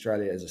Western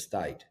Australia as a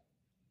state.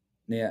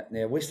 Now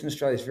Western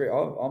Australia is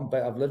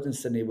I've lived in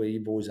Sydney where you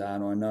boys are,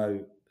 and I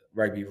know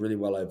rugby really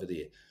well over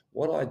there.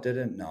 What I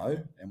didn't know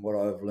and what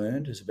I've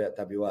learned is about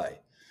WA.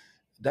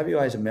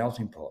 WA is a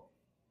melting pot.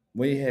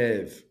 We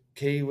have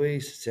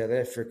Kiwis, South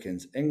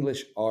Africans,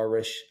 English,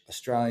 Irish,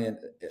 Australian.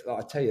 I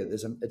tell you,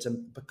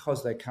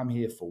 because they come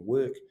here for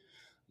work,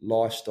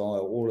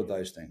 lifestyle, all of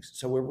those things.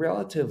 So we're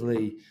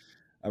relatively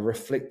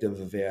reflective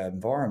of our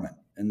environment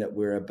in that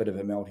we're a bit of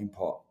a melting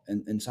pot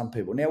in some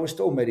people. Now, we're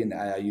still meeting the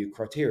ARU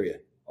criteria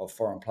of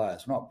foreign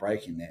players. We're not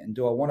breaking that. And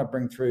do I want to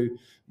bring through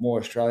more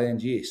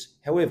Australians? Yes.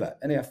 However,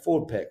 in our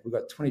forward pack, we've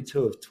got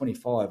 22 of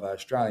 25 are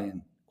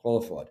Australian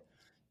qualified.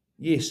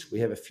 Yes, we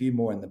have a few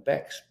more in the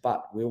backs,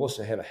 but we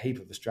also have a heap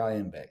of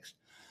Australian backs.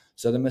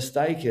 So the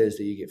mistake is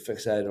that you get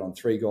fixated on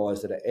 3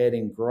 guys that are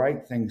adding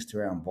great things to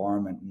our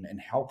environment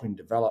and helping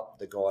develop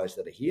the guys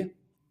that are here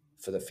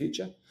for the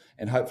future,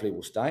 and hopefully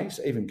will stay.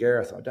 So even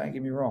Gareth, don't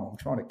get me wrong, I'm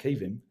trying to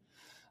keep him.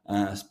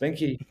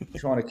 Spinky,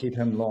 trying to keep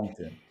him long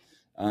term.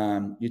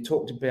 You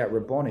talked about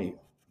Raboni.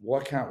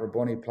 Why can't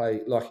Raboni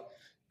play?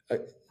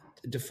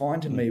 Define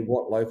to me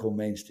what local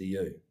means to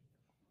you.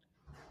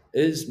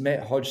 Is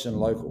Matt Hodgson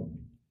local?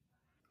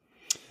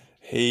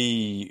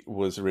 He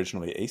was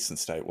originally Eastern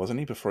State, wasn't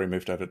he? Before he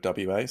moved over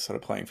to WA,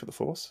 started playing for the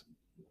Force.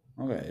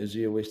 Okay, is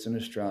he a Western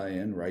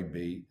Australian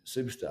rugby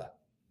superstar?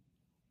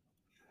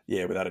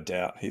 Yeah, without a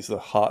doubt. He's the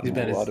heart and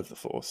blood of the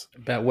Force.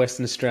 About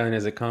Western Australian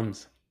as it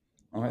comes.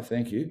 All right,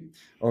 thank you.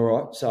 All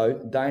right, so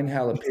Dane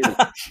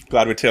Halapeti.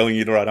 Glad we're telling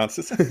you the right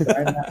answers.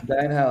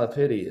 Dane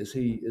Halapeti, is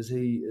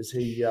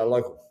he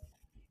local?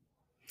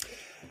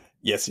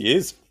 Yes, he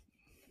is.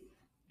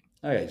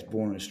 Okay, he's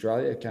born in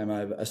Australia,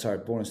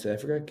 born in South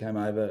Africa, came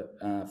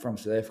over from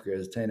South Africa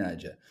as a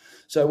teenager.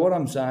 So what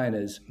I'm saying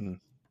is,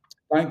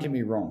 don't get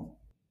me wrong,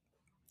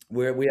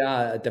 we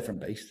are a different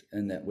beast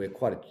in that we're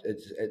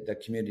the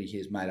community here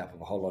is made up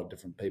of a whole lot of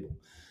different people.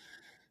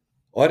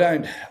 I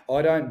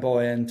don't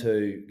buy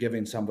into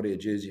giving somebody a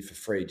jersey for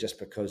free just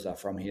because they're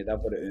from here.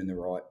 They've got to earn the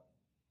right.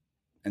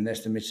 And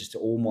that's the message to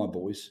all my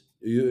boys.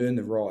 You earn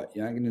the right.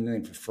 You don't get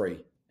anything for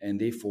free. And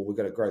therefore, we've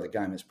got to grow the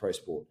game as pro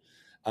sport.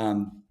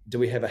 Do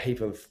we have a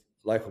heap of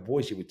local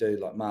boys? Yeah, we do.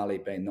 Like Marley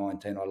being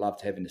 19, I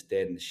loved having his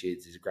dad in the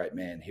sheds. He's a great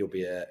man. He'll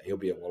be a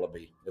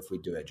Wallaby if we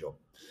do our job.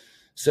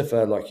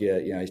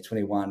 Sifa, he's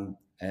 21.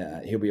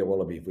 He'll be a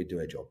Wallaby if we do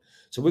our job.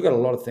 So we've got a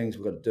lot of things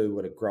we've got to do.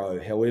 We've got to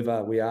grow.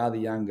 However, we are the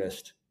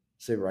youngest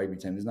Super Rugby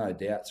team. There's no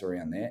doubts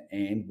around that.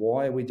 And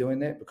why are we doing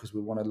that? Because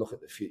we want to look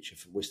at the future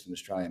for Western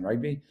Australian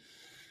rugby.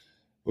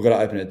 We've got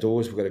to open our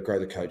doors. We've got to grow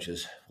the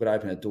coaches. We've got to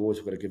open our doors.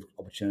 We've got to give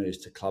opportunities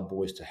to club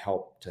boys to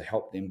help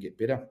them get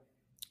better.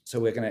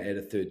 So we're going to add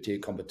a 3rd-tier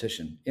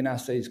competition.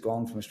 NRC's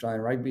gone from Australian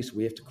rugby, so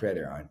we have to create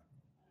our own.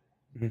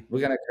 Mm-hmm.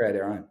 We're going to create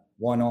our own.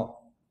 Why not?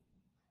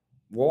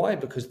 Why?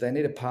 Because they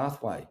need a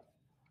pathway.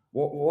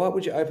 Why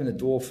would you open the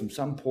door from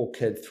some poor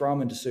kid, throw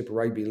him into Super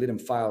Rugby, let him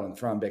fail and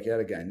throw him back out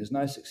again? There's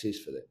no success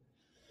for that.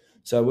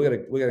 So we're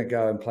going to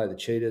go and play the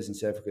Cheetahs in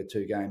South Africa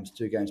 2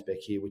 games back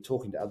here. We're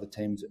talking to other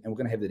teams, and we're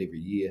going to have that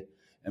every year.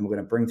 And we're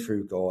going to bring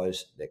through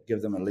guys that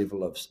give them a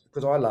level of –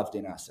 because I loved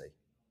NRC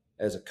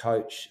as a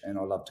coach, and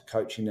I loved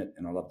coaching it,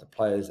 and I loved the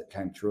players that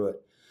came through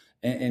it.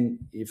 And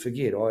you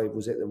forget, I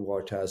was at the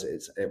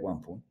Waratahs at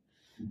one point.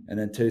 And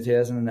in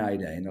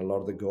 2018, a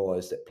lot of the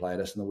guys that played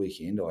us on the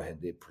weekend, I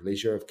had the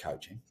pleasure of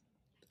coaching,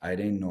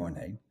 18,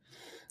 19.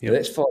 Yep. But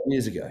that's 5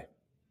 years ago.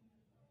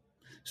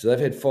 So they've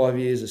had 5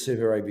 years of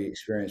Super Rugby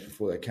experience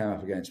before they came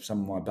up against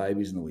some of my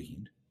babies in the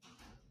weekend.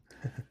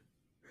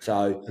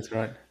 So That's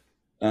right.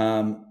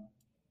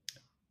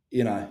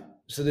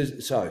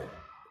 So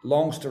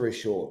long story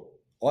short,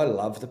 I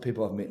love the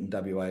people I've met in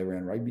WA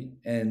around rugby,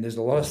 and there's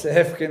a lot of South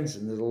Africans,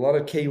 and there's a lot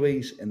of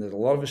Kiwis, and there's a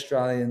lot of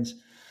Australians,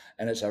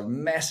 and it's a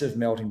massive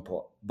melting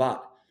pot.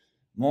 But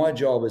my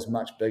job is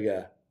much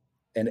bigger,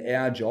 and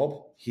our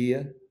job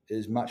here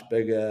is much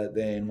bigger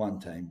than one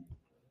team.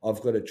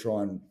 I've got to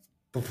try and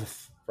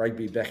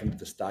rugby back into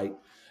the state.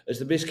 It's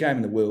the best game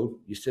in the world.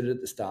 You said it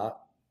at the start.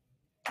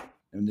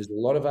 And there's a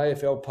lot of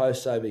AFL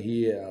posts over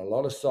here, and a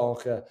lot of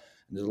soccer,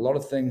 and there's a lot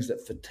of things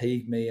that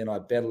fatigue me and I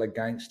battle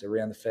against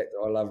around the fact that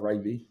I love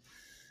rugby.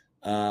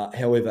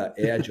 However,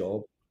 our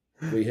job,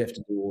 we have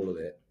to do all of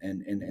that.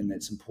 And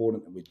it's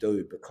important that we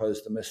do,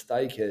 because the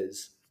mistake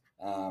is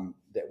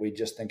that we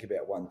just think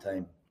about one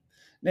team.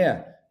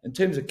 Now, in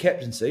terms of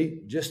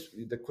captaincy,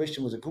 the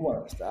question was a good one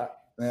at the start.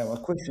 Now, my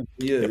question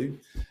for you,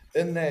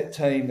 in that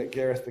team that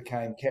Gareth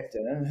became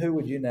captain, and who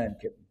would you name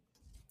captain?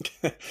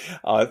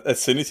 As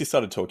soon as you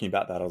started talking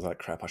about that, I was like,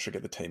 "Crap! I should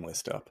get the team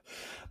list up."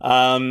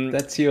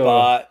 That's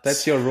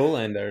your rule,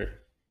 Endo.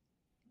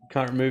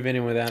 Can't remove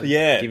anyone without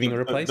giving a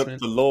replacement.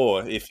 The law: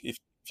 if you're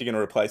going to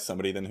replace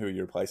somebody, then who are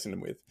you replacing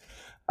them with?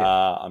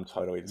 I'm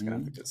totally just going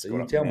to have to get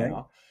scored up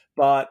now.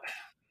 But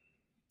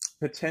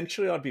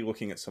potentially, I'd be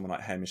looking at someone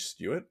like Hamish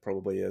Stewart,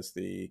 probably as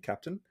the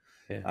captain.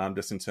 Yeah.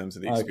 Just in terms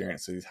of the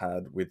experience he's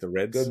had with the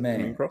Reds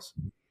coming across.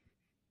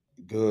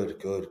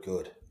 Good.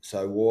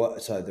 So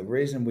the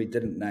reason we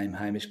didn't name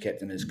Hamish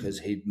captain is because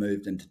he'd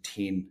moved into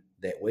 10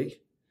 that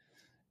week.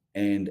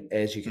 And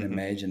as you can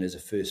imagine, as a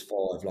first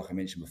five, like I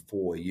mentioned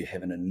before, you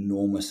have an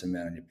enormous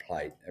amount on your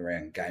plate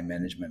around game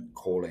management,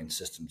 calling,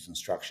 systems and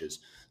structures.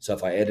 So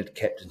if I added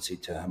captaincy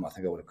to him, I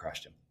think I would have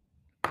crushed him.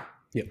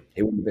 Yep.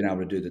 He wouldn't have been able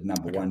to do the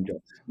number one job.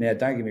 Now,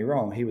 don't get me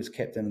wrong, he was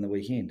captain in the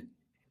weekend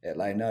at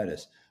late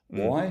notice.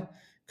 Why?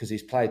 Because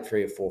he's played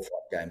 3 or 4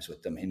 games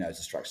with them. He knows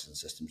the structures and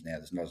systems now.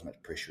 There's not as much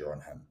pressure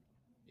on him.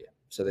 Yeah.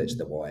 So that's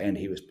the why. And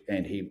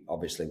he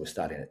obviously was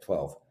starting at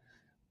 12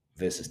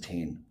 versus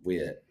 10,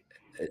 where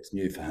it's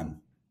new for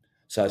him.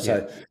 So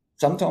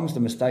sometimes the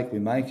mistake we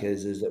make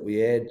is that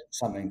we add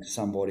something to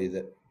somebody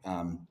that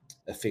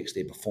affects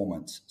their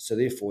performance. So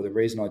therefore, the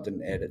reason I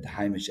didn't add it to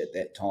Hamish at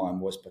that time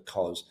was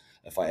because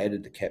if I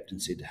added the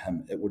captaincy to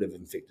him, it would have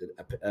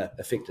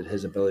affected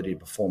his ability to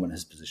perform in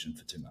his position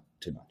for too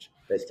much.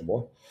 That's the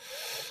why.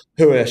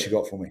 Who else you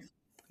got for me?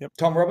 Yep.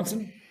 Tom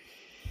Robinson?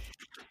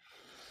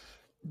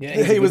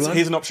 Yeah,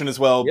 he's an option as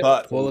well,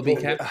 but Wallaby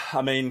cap.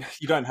 I mean,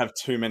 you don't have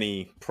too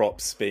many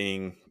props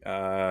being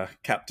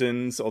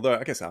captains, although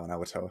I guess Alan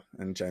Alatoa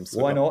and James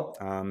Why not?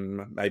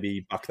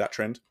 Maybe buck that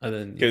trend,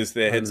 because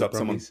their heads up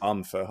someone's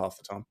bum for half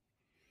the time.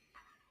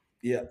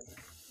 Yeah.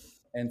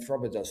 And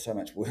Frobber does so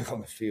much work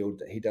on the field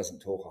that he doesn't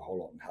talk a whole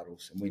lot in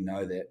huddles, and we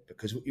know that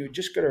because you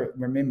just got to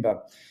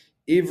remember,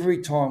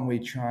 every time we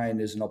train,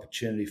 there's an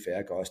opportunity for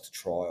our guys to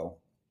trial,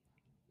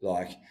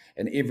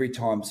 and every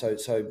time.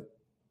 So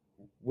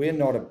we're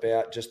not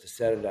about just a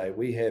Saturday.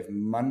 We have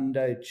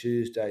Monday,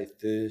 Tuesday,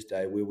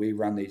 Thursday where we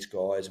run these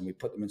guys and we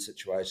put them in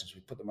situations.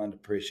 We put them under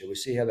pressure. We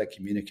see how they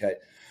communicate.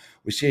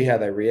 We see how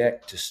they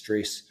react to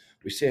stress.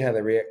 We see how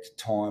they react to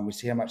time. We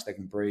see how much they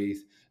can breathe.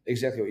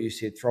 Exactly what you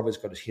said. Throbber's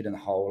got his head in the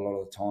hole a lot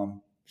of the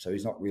time, so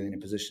he's not really in a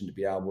position to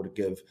be able to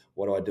give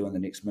what do I do in the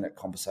next minute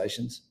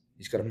conversations.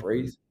 He's got to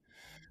breathe.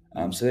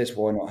 So that's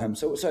why not him.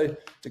 So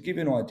to give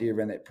you an idea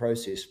around that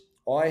process,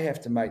 I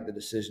have to make the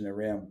decision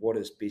around what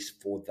is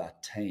best for the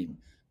team,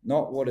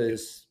 not what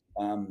is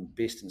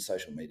best in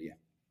social media.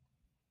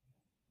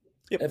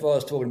 Yep. If I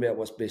was talking about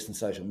what's best in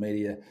social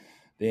media,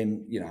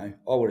 then,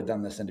 I would have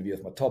done this interview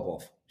with my top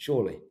off,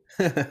 surely.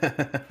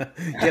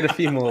 Get a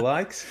few more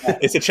likes.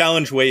 It's a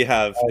challenge we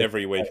have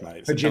every week, mate.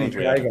 It's a challenge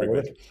we have every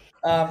week.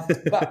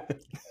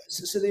 But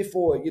so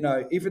therefore,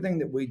 everything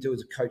that we do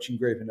as a coaching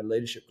group and a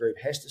leadership group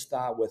has to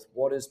start with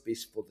what is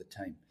best for the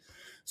team.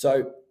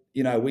 So,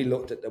 we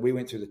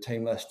went through the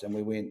team list and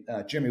we went,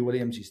 Jeremy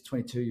Williams, he's a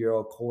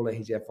 22-year-old caller.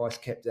 He's our vice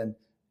captain.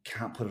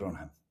 Can't put it on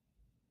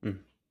him.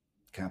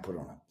 Can't put it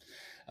on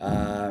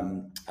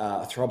him.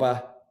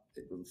 Throbber,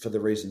 for the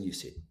reason you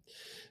said.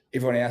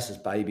 Everyone else is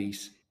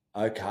babies.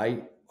 Okay.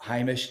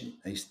 Hamish,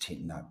 he's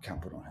 10. No,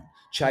 can't put it on him.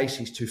 Chase,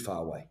 he's too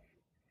far away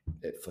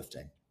at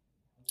 15.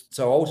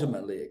 So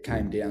ultimately it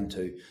came down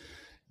to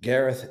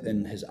Gareth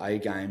in his A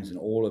games and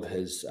all of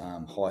his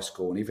high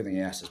school and everything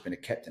else has been a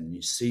captain. And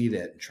you see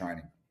that in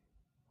training.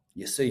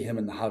 You see him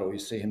in the huddle. You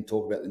see him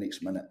talk about the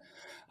next minute.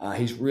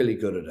 He's really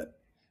good at it.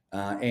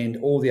 And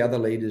all the other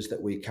leaders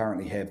that we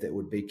currently have that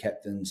would be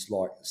captains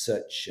like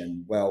Sitch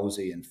and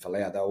Wellesley and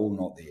Falau, they're all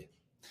not there.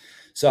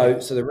 So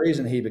the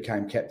reason he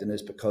became captain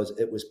is because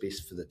it was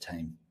best for the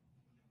team.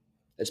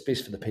 It's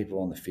best for the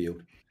people on the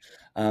field.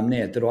 Now,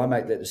 did I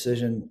make that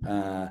decision?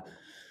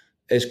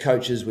 As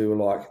coaches, we were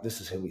like, this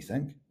is who we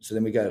think. So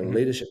then we go to the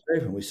leadership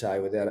group and we say,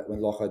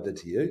 like I did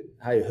to you,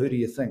 hey, who do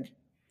you think?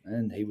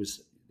 And that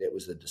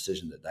was the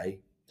decision that they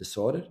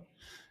decided,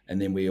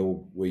 and then we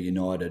all were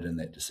united in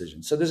that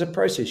decision. So there's a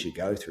process you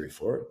go through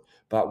for it,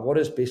 but what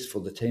is best for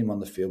the team on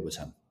the field was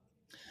him.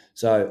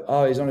 So,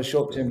 he's on a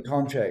short-term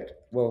contract.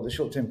 Well, the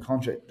short-term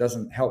contract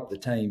doesn't help the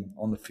team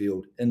on the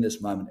field in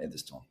this moment at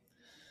this time.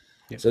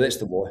 Yep. So that's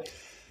the why.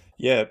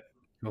 Yeah,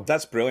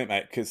 that's brilliant,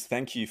 mate, because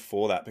thank you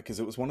for that, because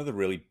it was one of the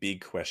really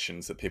big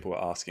questions that people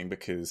were asking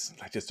because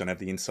they just don't have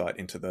the insight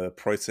into the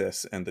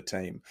process and the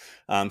team.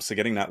 So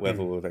getting that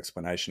level of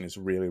explanation is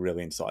really,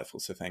 really insightful.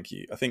 So thank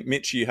you. I think,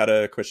 Mitch, you had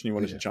a question you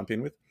wanted to jump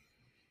in with?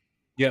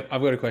 Yeah,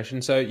 I've got a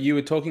question. So you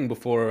were talking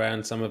before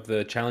around some of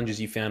the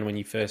challenges you found when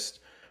you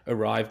first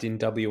arrived in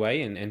WA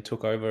and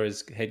took over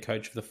as head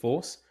coach of the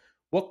Force.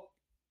 What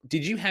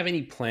did you have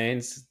any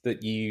plans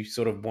that you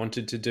sort of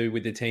wanted to do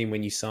with the team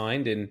when you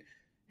signed, and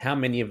how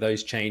many of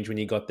those changed when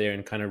you got there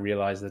and kind of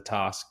realized the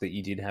task that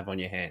you did have on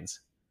your hands?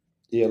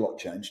 Yeah, a lot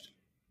changed.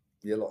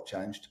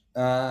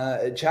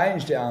 It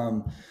changed,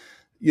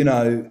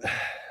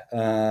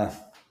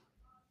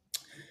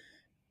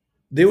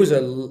 there was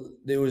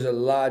a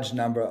large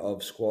number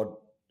of squad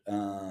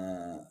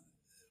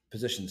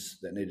positions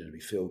that needed to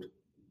be filled.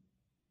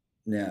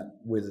 Now,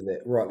 whether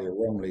that rightly or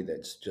wrongly,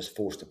 that's just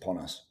forced upon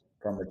us,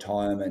 from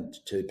retirement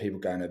to people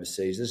going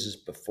overseas. This is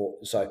before.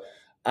 So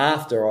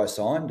after I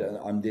signed,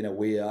 I'm then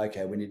aware,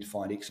 okay, we need to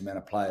find X amount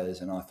of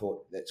players. And I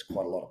thought that's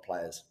quite a lot of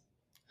players.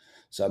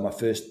 So my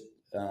first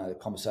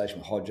conversation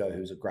with Hodjo,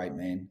 who's a great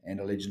man and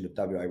a legend of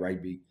WA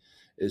rugby,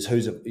 is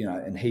and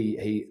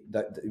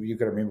you've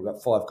got to remember, we've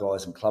got 5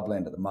 guys in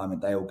Clubland at the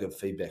moment. They all give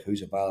feedback,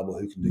 who's available,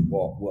 who can do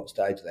what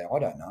stage are they. I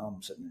don't know.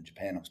 I'm sitting in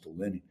Japan. I'm still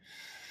learning.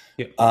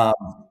 Yeah.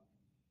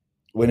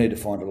 We need to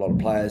find a lot of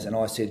players. And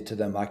I said to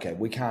them, okay,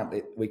 we can't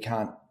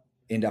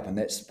end up in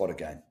that spot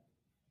again.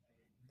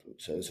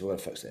 So we've got to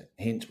fix that.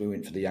 Hence, we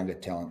went for the younger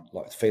talent,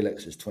 like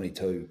Felix is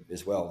 22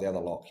 as well, the other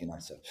lock,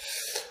 so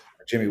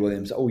Jimmy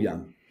Williams, all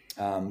young.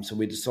 So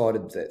we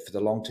decided that for the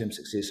long-term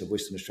success of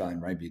Western Australian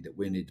rugby, that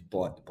we need to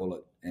bite the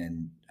bullet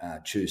and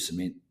choose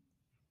cement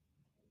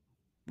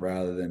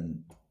rather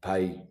than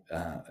pay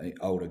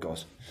older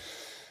guys.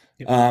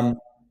 Yep.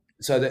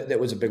 So that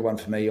was a big one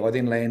for me. I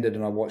then landed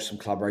and I watched some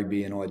club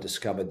rugby, and I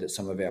discovered that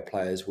some of our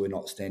players were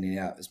not standing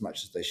out as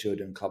much as they should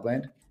in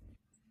clubland.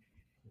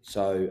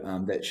 So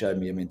that showed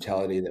me a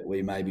mentality that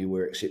we maybe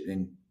were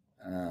accepting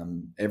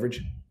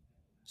average.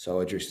 So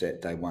I addressed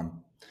that day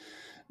one.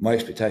 My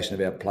expectation of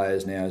our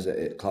players now is that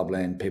at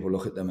clubland, people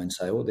look at them and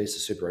say, oh, there's a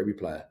Super Rugby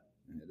player.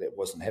 That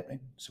wasn't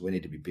happening. So we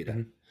need to be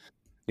better.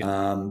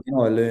 Mm-hmm. Yep.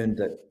 I learned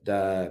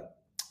that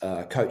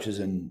coaches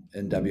in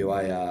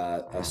WA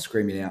are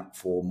screaming out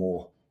for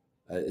more.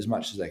 As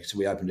much as they, so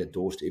we opened our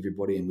doors to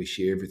everybody and we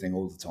share everything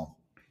all the time.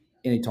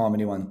 Anytime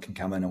anyone can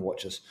come in and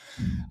watch us.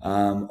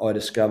 I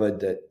discovered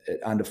that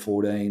at under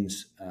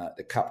 14s,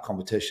 the cup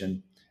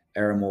competition,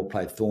 Arrowmore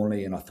played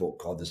Thornley, and I thought,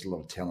 God, there's a lot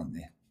of talent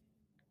there.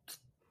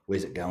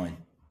 Where's it going?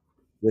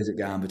 Where's it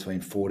going between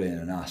 14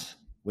 and us?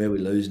 Where are we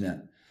losing it?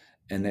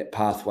 And that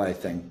pathway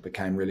thing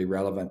became really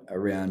relevant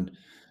around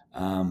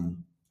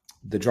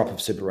the drop of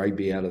Super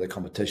Rugby out of the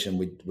competition.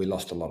 We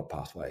lost a lot of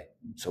pathway.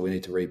 So we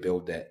need to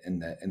rebuild that.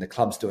 And the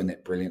club's doing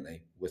that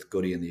brilliantly with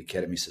Goody and the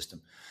academy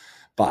system.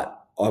 But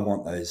I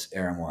want those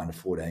Arrowmore under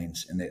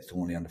 14s and that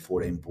Thornley under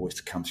 14 boys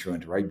to come through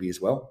into rugby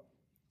as well.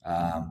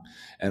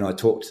 And I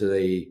talked to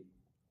the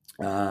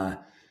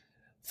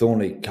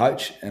Thornley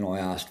coach and I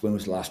asked, when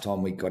was the last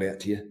time we got out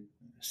to you?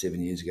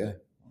 7 years ago.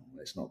 Well,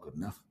 that's not good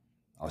enough.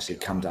 I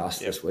said, come to us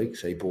this week.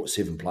 So he brought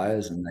 7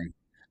 players and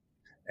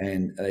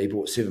they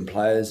brought 7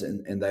 players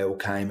and they all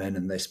came in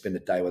and they spent a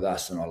day with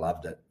us, and I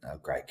loved it. They were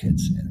great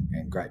kids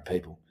and great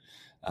people.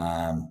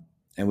 And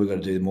we've got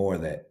to do more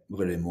of that. We've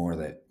got to do more of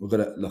that. We've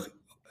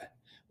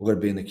got to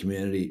be in the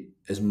community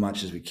as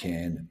much as we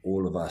can,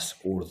 all of us,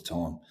 all of the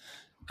time.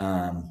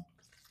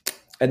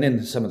 And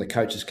then some of the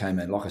coaches came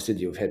in. Like I said,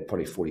 you've had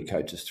probably 40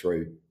 coaches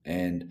through,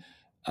 and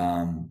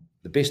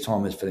the best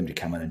time is for them to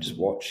come in and just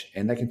watch,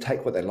 and they can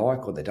take what they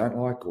like or they don't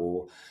like,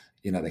 or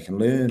they can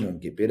learn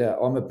and get better.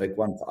 I'm a big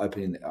one for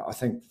opening. I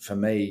think for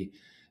me,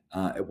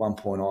 at one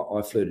point,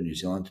 I flew to New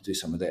Zealand to do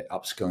some of that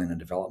upskilling and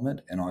development,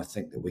 and I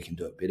think that we can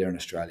do it better in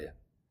Australia.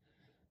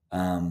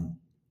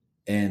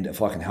 And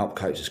if I can help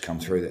coaches come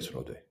through, that's what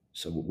I'll do.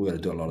 So we're going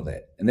to do a lot of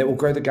that, and that will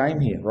grow the game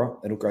here, right?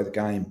 It'll grow the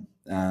game.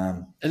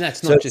 And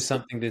that's not just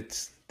something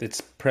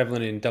that's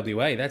prevalent in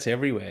WA. That's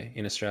everywhere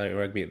in Australia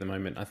rugby at the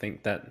moment. I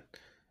think that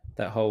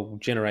whole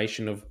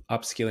generation of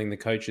upskilling the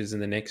coaches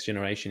and the next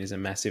generation is a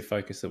massive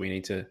focus that we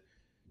need to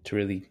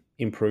really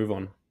improve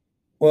on.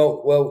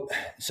 Well.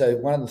 So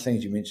one of the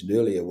things you mentioned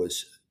earlier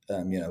was,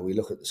 we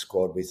look at the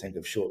squad, we think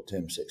of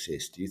short-term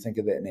success. Do you think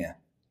of that now?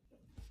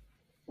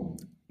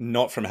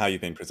 Not from how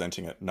you've been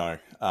presenting it, no.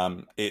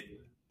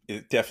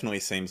 It definitely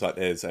seems like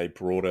there's a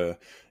broader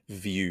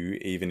view,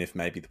 even if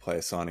maybe the player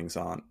signings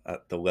aren't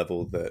at the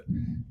level that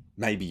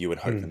maybe you would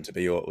hope them to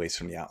be, or at least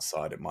from the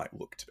outside it might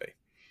look to be,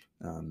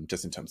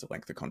 just in terms of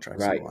length of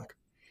contracts. Right. And like.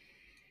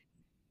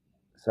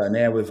 So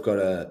now we've got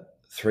a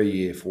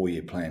 3-year,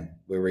 4-year plan.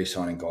 We're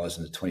re-signing guys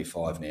into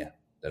 25 now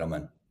that I'm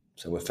in.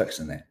 So we're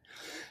fixing that.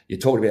 You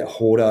talked about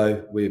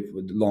Hordo, with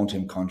the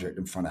long-term contract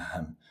in front of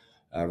him.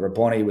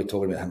 Raboni, we're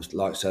talking about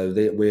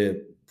him.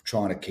 We're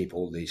trying to keep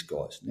all these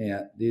guys.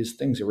 Now, there's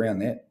things around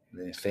that,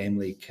 their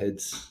family,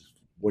 kids,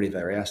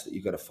 whatever else that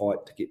you've got to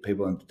fight to get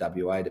people into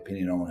WA,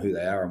 depending on who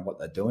they are and what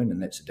they're doing, and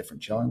that's a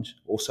different challenge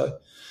also.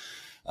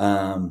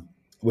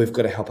 We've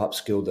got to help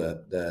upskill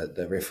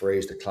the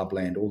referees, the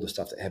clubland, all the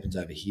stuff that happens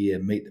over here,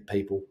 meet the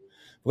people.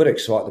 We've got to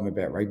excite them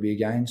about rugby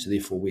again, so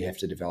therefore we have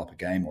to develop a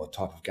game or a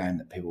type of game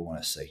that people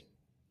want to see.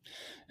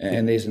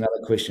 And there's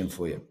another question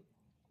for you.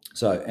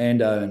 So,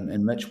 Ando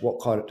and Mitch, what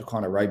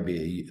kind of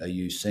rugby are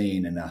you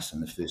seeing in us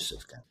in the first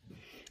 6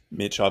 games?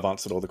 Mitch, I've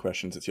answered all the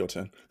questions. It's your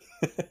turn.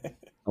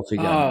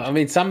 I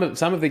mean, some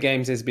of the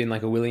games there's been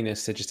like a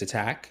willingness to just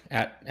attack,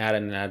 out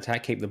and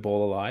attack, keep the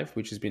ball alive,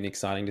 which has been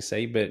exciting to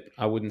see. But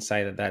I wouldn't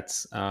say that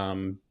that's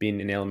been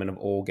an element of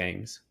all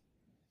games.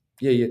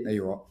 Yeah, no,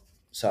 you're right.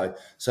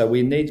 So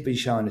we need to be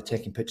showing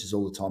attacking pitches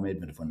all the time,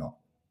 Edmund, if we're not.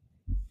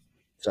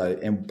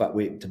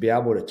 To be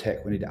able to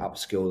attack, we need to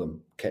upskill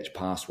them, catch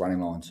pass, running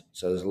lines.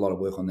 So there's a lot of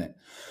work on that.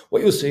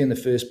 What you'll see in the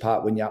first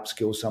part when you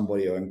upskill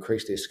somebody or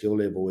increase their skill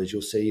level is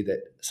you'll see that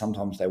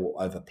sometimes they will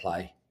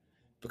overplay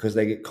because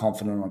they get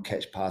confident on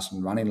catch pass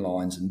and running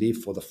lines, and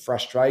therefore the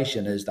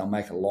frustration is they'll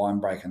make a line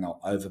break and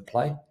they'll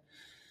overplay.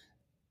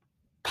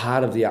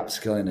 Part of the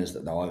upskilling is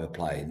that they'll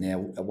overplay. Now,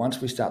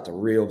 once we start to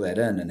reel that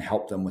in and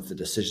help them with the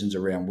decisions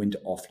around when to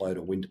offload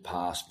or when to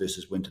pass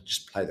versus when to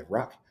just play the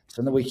ruck.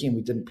 So on the weekend,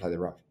 we didn't play the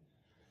ruck.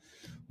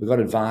 We got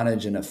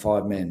advantage in a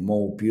 5-man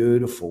maul,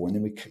 beautiful, and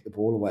then we kick the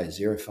ball away,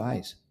 0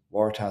 phase.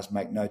 Waratahs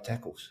make no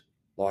tackles.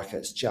 Like,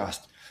 it's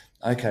just,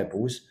 okay,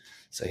 boys,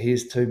 so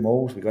here's 2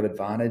 mauls, we got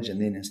advantage,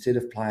 and then instead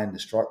of playing the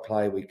strike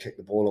play, we kick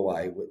the ball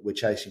away. We're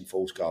chasing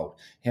fool's gold.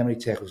 How many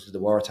tackles did the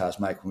Waratahs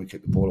make when we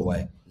kick the ball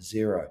away?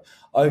 0.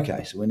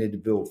 Okay, so we need to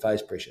build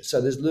phase pressure. So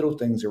there's little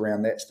things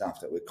around that stuff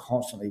that we're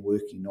constantly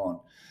working on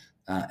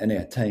in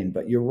our team.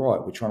 But you're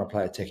right, we're trying to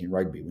play attacking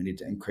rugby. We need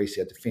to increase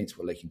our defence.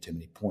 We're leaking too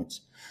many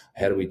points.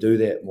 How do we do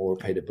that? More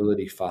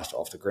repeatability, faster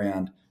off the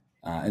ground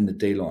in the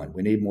D-line.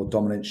 We need more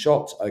dominant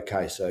shots.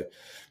 Okay, so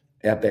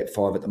our back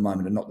 5 at the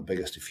moment are not the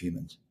biggest of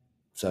humans.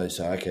 So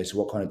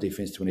what kind of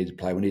defence do we need to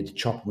play? We need to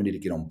chop, we need to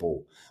get on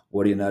ball.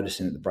 What are you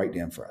noticing at the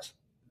breakdown for us?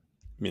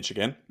 Mitch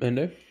again.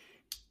 Endo?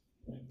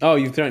 Oh,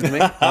 you've thrown it to me?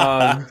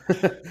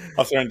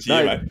 I've thrown it to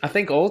you, mate. I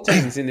think all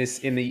teams in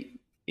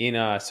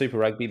Super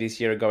Rugby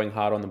this year are going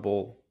hard on the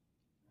ball.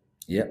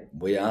 Yep,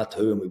 we are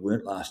too, and we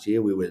weren't last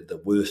year. We were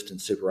the worst in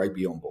Super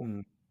Rugby on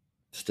ball,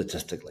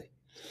 statistically.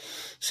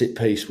 Set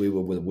piece, we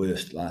were the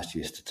worst last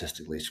year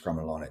statistically, scrum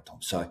and line at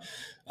times. So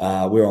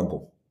we're on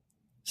ball.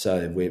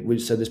 So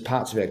so there's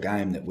parts of our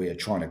game that we are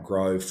trying to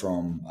grow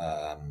from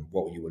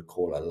what you would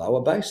call a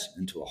lower base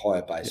into a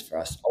higher base for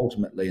us,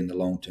 ultimately in the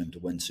long term to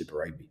win Super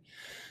Rugby.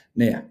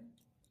 Now,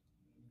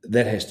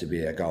 that has to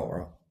be our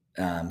goal,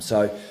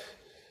 right?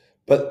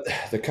 But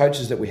the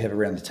coaches that we have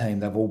around the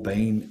team, they've all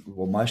been,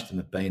 well, most of them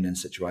have been in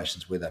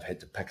situations where they've had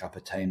to pick up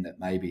a team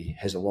that maybe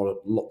has a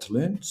lot to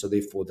learn, so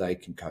therefore they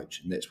can coach.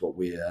 And that's what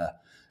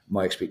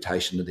my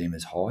expectation of them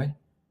is high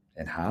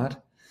and hard,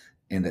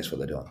 and that's what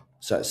they're doing.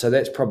 So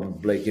that's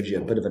probably gives you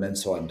a bit of an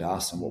insight into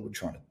us and what we're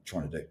trying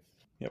to do.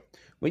 Yep.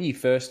 When you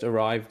first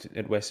arrived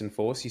at Western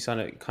Force, you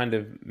kind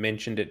of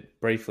mentioned it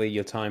briefly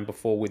your time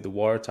before with the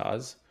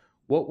Waratahs.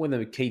 What were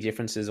the key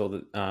differences, or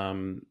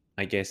the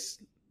I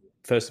guess,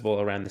 first of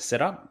all, around the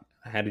setup?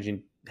 How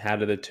did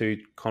the 2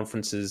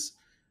 conferences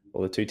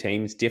or the 2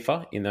 teams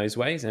differ in those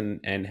ways,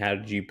 and how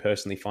did you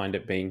personally find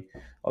it being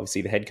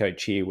obviously the head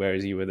coach here,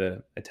 whereas you were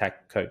the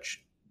attack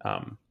coach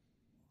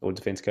or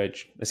defence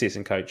coach,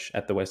 assistant coach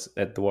at the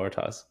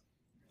Waratahs?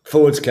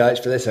 Forwards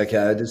coach, but that's okay.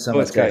 I did some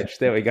forwards coach.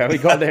 There we go. We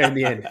got there in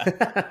the end.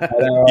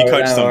 You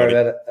coached somebody.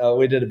 About it.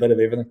 We did a bit of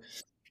everything.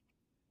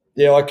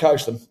 Yeah, I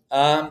coached them.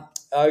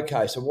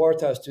 Okay, so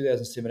Waratahs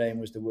 2017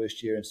 was the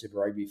worst year in Super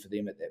Rugby for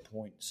them at that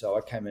point. So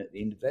I came in at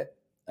the end of that,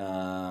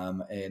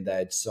 and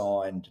they'd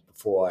signed,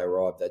 before I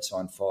arrived, they'd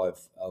signed 5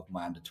 of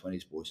my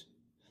under-20s boys.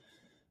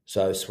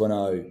 So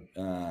Swino,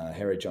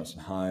 Harry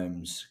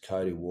Johnson-Holmes,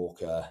 Cody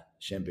Walker,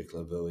 Shambik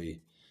Lavui,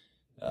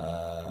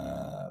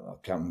 I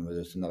can't remember,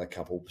 there's another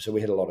couple. So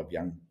we had a lot of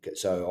young,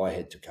 so I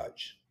had to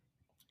coach,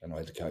 and I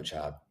had to coach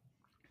hard.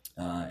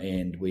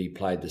 And we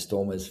played the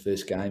Stormers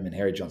first game, and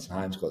Harry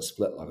Johnson-Holmes got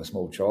split like a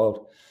small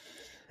child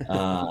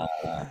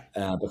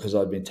because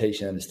I'd been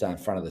teaching him to stay in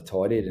front of the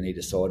tight end, and he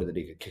decided that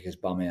he could kick his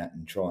bum out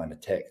and try and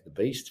attack the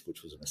beast,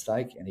 which was a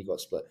mistake, and he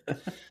got split.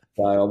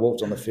 So I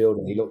walked on the field,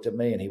 and he looked at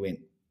me, and he went,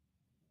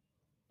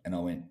 and I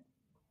went.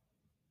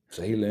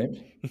 So he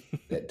learned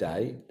that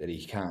day that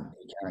he can't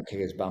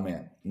kick his bum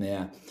out.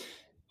 Now,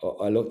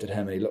 I looked at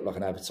him, and he looked like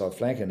an overside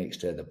flanker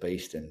next to the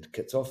beast and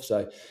Kitsoff.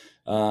 So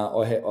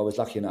I was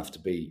lucky enough to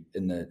be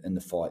in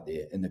the fight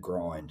there, in the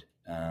grind,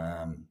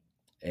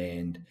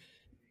 and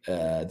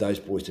those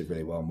boys did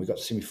really well. And we got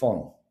to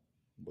semi-final,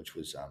 which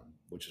was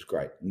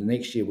great. And the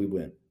next year we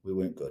weren't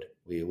good.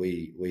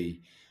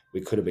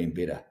 We could have been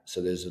better.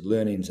 So there's the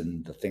learnings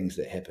and the things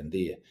that happened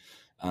there.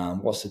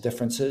 What's the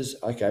differences?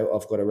 Okay,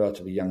 I've got a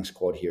relatively young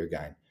squad here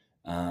again.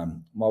 My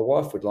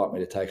wife would like me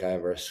to take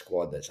over a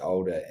squad that's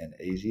older and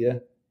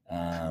easier,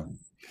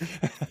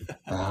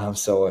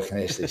 so I can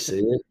actually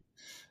see it.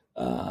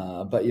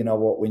 But you know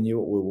what? We knew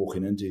what we were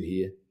walking into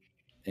here,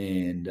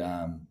 and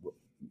I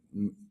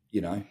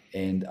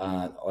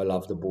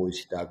love the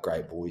boys. They're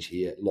great boys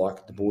here.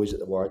 Like the boys at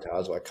the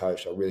Waratahs I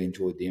coached, I really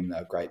enjoyed them.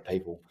 They're great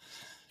people.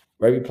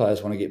 Rugby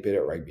players want to get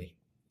better at rugby,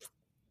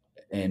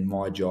 and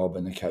my job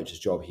and the coach's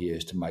job here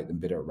is to make them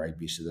better at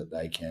rugby so that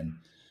they can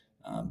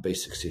be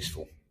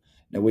successful.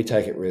 Now, we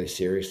take it really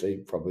seriously,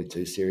 probably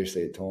too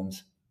seriously at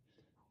times,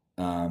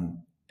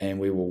 and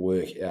we will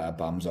work our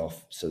bums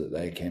off so that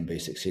they can be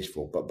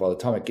successful. But by the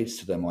time it gets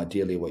to them,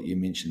 ideally what you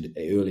mentioned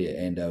earlier,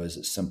 Ando, is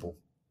it's simple.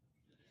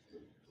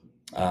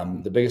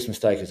 The biggest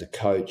mistake as a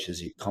coach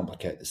is you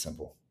complicate the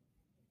simple.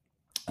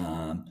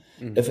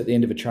 If at the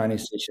end of a training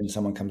session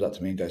someone comes up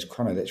to me and goes,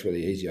 "Chrono, that's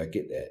really easy, I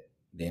get that,"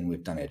 then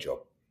we've done our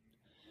job.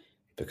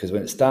 Because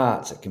when it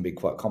starts, it can be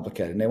quite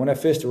complicated. Now, when I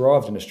first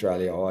arrived in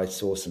Australia, I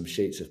saw some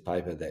sheets of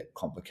paper that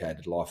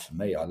complicated life for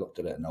me. I looked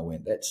at it and I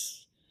went,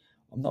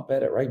 I'm not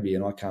bad at rugby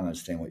and I can't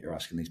understand what you're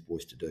asking these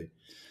boys to do.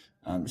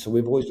 So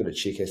we've always got to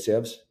check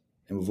ourselves,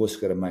 and we've also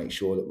got to make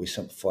sure that we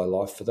simplify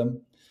life for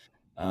them.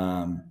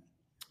 And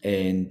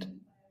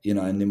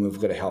then we've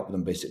got to help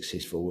them be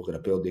successful. We've got to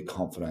build their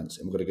confidence,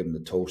 and we've got to give them the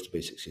tools to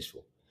be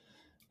successful.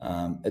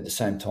 At the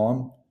same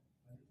time,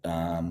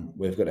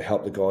 we've got to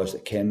help the guys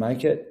that can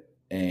make it.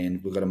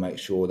 And we've got to make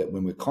sure that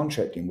when we're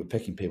contracting, we're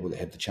picking people that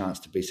have the chance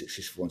to be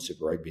successful in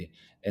Super Rugby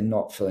and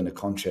not filling a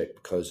contract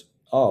because,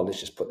 let's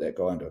just put that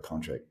guy into a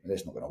contract.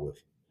 That's not going to work.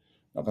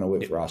 Not going to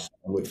work for us.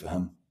 It'll work for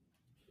him,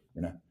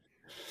 Yep.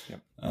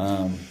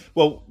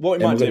 Well, what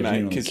we might do,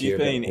 mate, because you've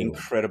been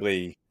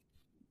incredibly...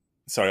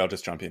 Sorry, I'll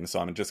just jump in,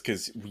 Simon, just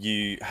because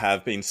you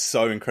have been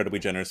so incredibly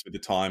generous with the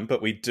time,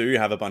 but we do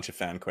have a bunch of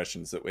fan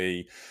questions that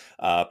we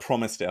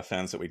promised our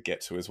fans that we'd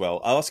get to as well.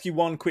 I'll ask you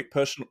one quick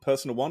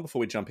personal one before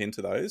we jump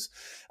into those.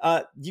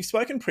 You've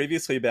spoken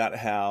previously about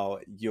how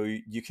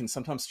you can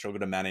sometimes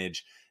struggle to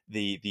manage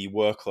the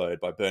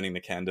workload by burning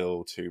the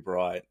candle too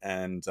bright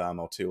and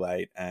or too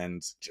late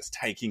and just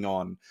taking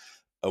on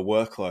a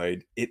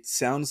workload. It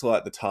sounds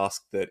like the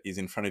task that is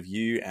in front of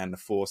you and the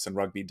Force and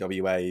Rugby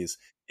WA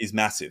is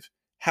massive.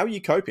 How are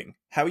you coping?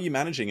 How are you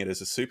managing it as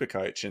a super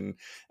coach? And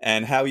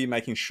how are you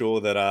making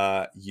sure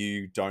that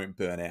you don't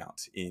burn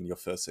out in your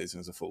first season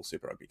as a full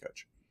Super Rugby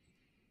coach?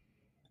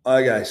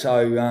 Okay,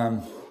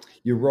 so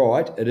you're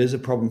right. It is a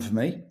problem for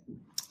me.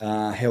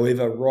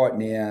 However, right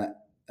now,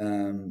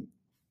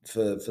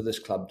 for this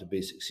club to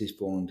be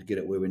successful and to get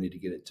it where we need to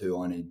get it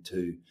to, I need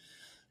to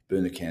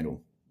burn the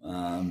candle.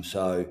 It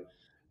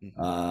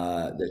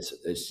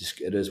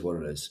is what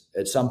it is.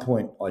 At some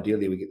point,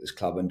 ideally, we get this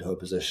club into a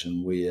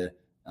position where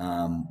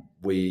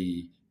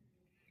we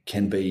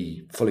can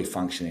be fully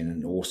functioning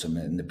and awesome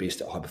and the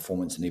best at high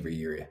performance in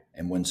every area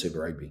and win Super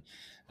Rugby.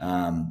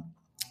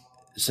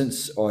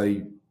 Since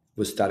I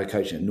was started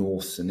coaching at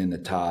Norths and then the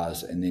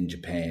Tars and then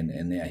Japan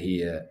and now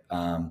here,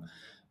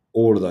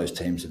 all of those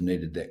teams have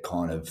needed that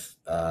kind of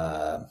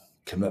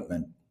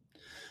commitment.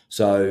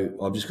 So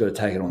I've just got to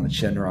take it on the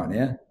chin right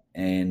now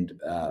and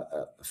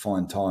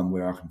find time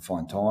where I can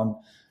find time.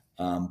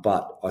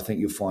 But I think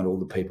you'll find all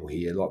the people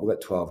here, like we've got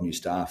 12 new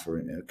staff who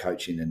are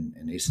coaching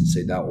in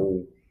S&C, they're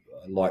all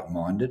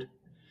like-minded.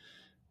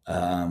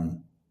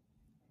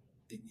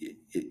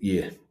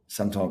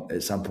 Sometime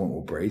at some point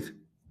we'll breathe,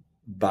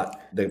 but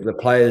the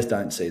players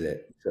don't see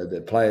that. So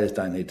the players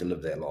don't need to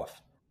live their life.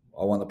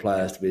 I want the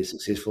players to be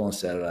successful on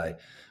Saturday.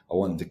 I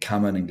want them to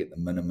come in and get the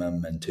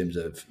minimum in terms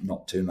of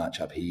not too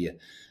much up here.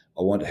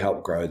 I want to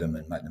help grow them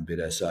and make them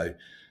better. So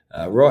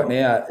right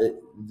now,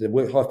 the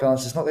work-life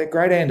balance is not that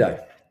great,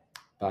 Ando.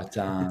 But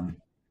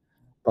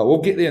we'll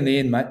get there in the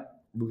end, mate.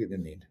 We'll get there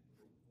in the end.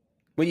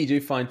 When you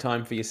do find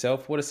time for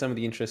yourself, what are some of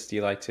the interests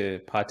you like to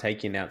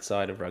partake in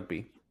outside of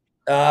rugby?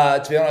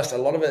 To be honest, a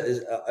lot of it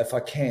is, if I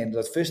can,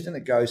 the first thing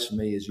that goes for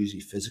me is usually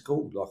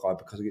physical.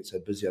 Because I get so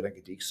busy, I don't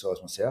get to exercise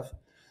myself.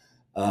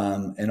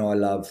 And I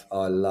love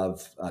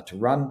to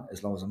run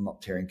as long as I'm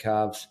not tearing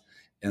calves.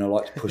 And I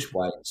like to push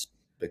weights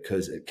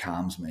because it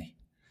calms me.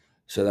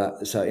 So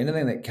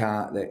anything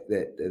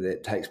that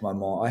takes my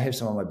mind, I have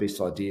some of my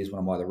best ideas when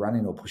I'm either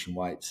running or pushing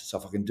weights. So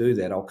if I can do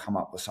that, I'll come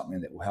up with something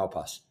that will help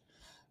us.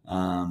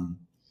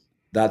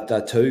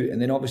 That too,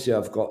 and then obviously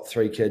I've got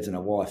 3 kids and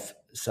a wife.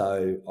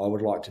 So I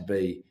would like to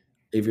be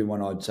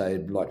everyone. I'd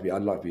like to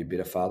be a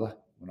better father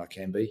when I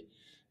can be,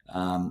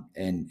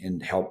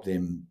 and help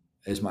them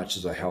as much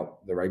as I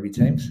help the rugby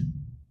teams.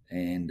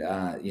 And,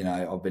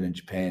 I've been in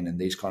Japan and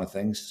these kind of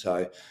things. So,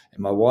 and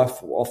my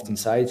wife will often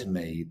say to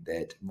me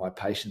that my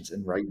patience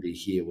in rugby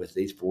here with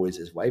these boys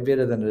is way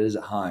better than it is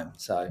at home.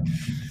 So,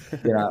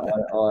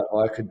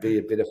 I could be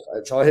a bit of...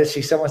 So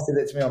actually someone said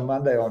that to me on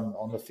Monday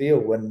on the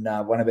field when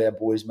one of our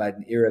boys made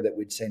an error that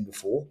we'd seen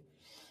before,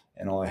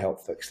 and I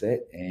helped fix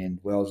that. And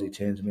Wellesley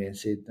turned to me and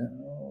said,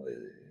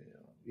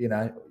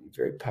 you're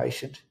very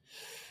patient.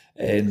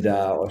 And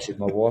I said,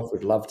 my wife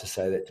would love to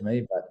say that to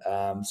me, but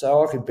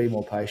so I could be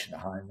more patient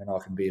at home and I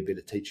can be a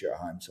better teacher at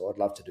home. So I'd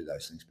love to do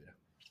those things better.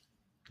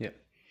 Yeah.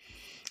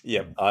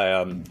 Yeah,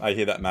 I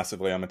hear that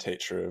massively. I'm a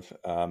teacher of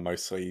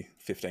mostly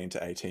 15 to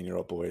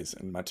 18-year-old boys,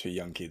 and my two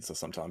young kids, I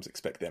sometimes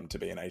expect them to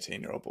be an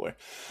 18-year-old boy.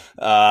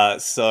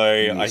 So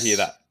I hear Yes.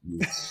 that.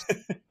 Yes.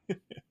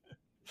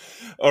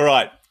 All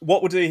right.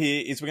 What we'll do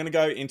here is we're going to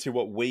go into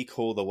what we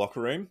call the locker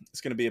room.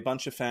 It's going to be a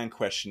bunch of fan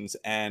questions,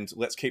 and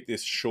let's keep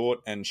this short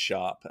and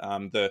sharp.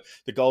 The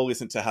goal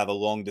isn't to have a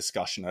long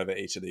discussion over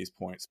each of these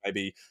points.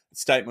 Maybe a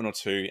statement or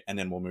two, and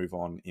then we'll move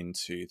on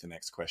into the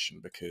next question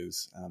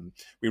because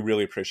we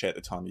really appreciate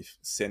the time you've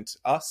sent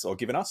us or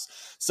given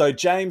us. So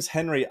James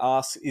Henry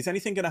asks, is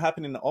anything going to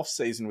happen in the off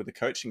season with the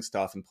coaching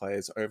staff and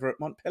players over at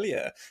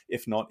Montpellier?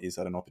 If not, is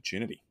that an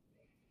opportunity?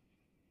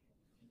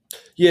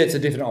 Yeah, it's a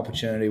different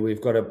opportunity.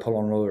 We've got to pull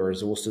on all the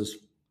resources.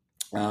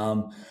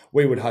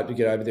 We would hope to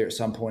get over there at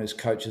some point as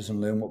coaches and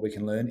learn what we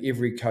can learn.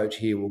 Every coach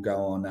here will go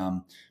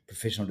on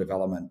professional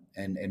development,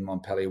 and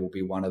Montpellier will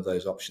be one of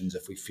those options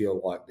if we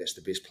feel like that's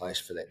the best place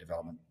for that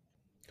development.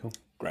 Cool.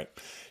 Great.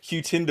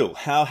 Hugh Tyndall,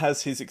 how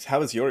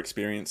has your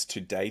experience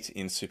to date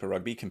in Super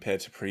Rugby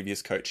compared to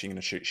previous coaching in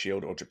a Shoot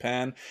Shield or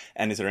Japan?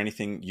 And is there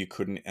anything you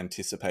couldn't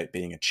anticipate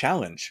being a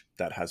challenge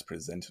that has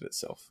presented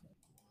itself?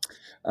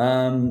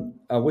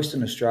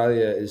 Western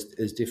Australia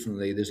is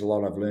definitely, there's a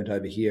lot I've learned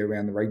over here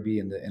around the rugby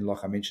and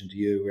like I mentioned to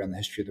you, around the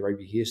history of the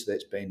rugby here, so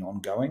that's been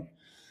ongoing.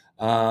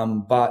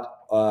 But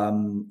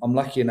I'm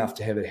lucky enough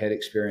to have had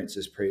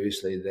experiences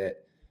previously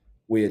that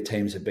where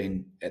teams have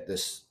been at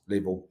this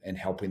level and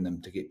helping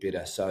them to get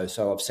better.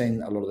 So I've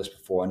seen a lot of this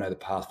before. I know the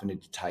path we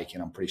need to take,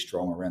 and I'm pretty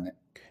strong around that.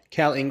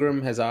 Cal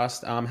Ingram has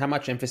asked, how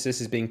much emphasis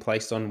is being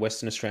placed on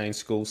Western Australian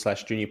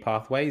school/junior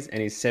pathways,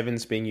 and is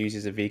Sevens being used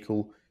as a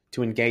vehicle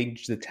to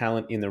engage the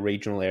talent in the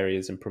regional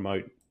areas and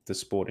promote the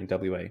sport in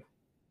WA?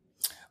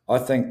 I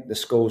think the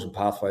schools and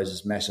pathways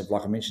is massive.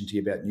 Like I mentioned to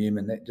you about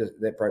Newman,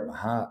 that broke my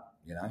heart,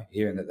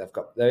 hearing that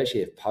they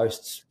actually have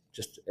posts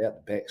just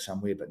out the back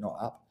somewhere, but not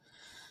up.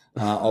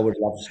 I would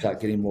love to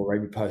start getting more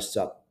rugby posts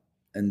up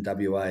in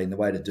WA, and the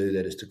way to do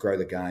that is to grow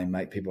the game,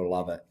 make people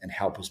love it, and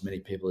help as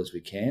many people as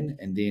we can.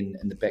 And then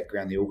in the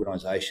background, the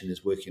organisation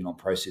is working on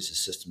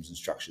processes, systems, and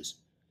structures.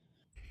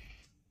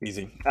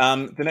 Easy.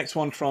 The next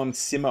one from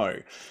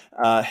Simo.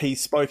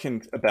 He's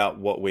spoken about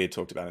what we had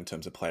talked about in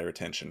terms of player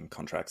retention,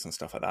 contracts, and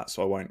stuff like that.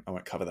 So I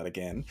won't cover that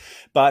again.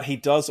 But he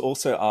does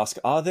also ask: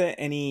 are there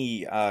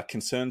any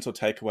concerns or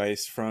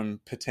takeaways from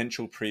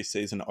potential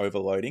preseason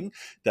overloading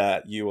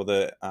that you or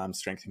the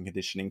strength and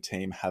conditioning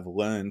team have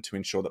learned to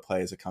ensure that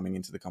players are coming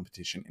into the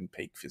competition in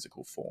peak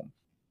physical form?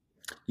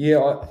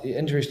 Yeah,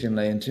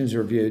 interestingly, in terms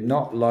of review,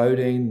 not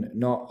loading,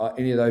 not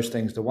any of those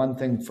things. The one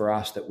thing for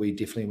us that we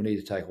definitely need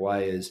to take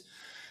away is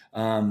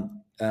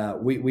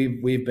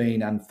we've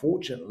been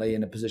unfortunately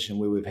in a position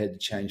where we've had to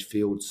change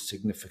fields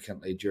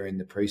significantly during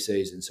the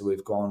preseason. So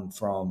we've gone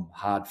from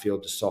hard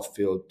field to soft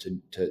field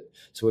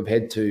so we've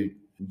had to,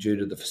 due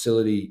to the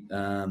facility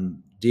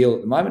deal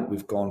at the moment,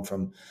 we've gone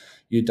from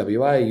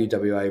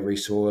UWA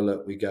resoil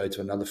it, we go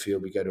to another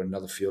field,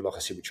 Like I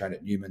said, we train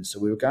at Newman. So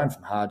we were going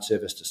from hard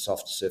surface to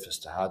soft surface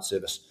to hard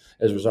surface.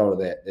 As a result of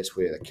that, that's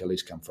where the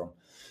Achilles come from.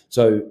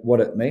 So what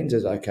it means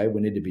is, okay,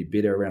 we need to be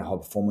better around high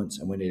performance,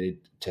 and we need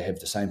to have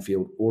the same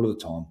field all of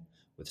the time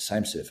with the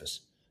same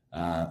surface.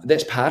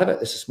 That's part of it.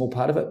 That's a small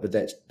part of it, but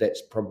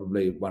that's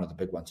probably one of the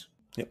big ones.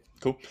 Yep,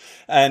 cool.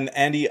 And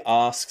Andy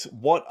asks,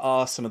 what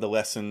are some of the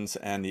lessons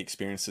and the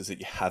experiences that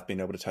you have been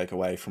able to take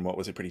away from what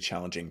was a pretty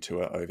challenging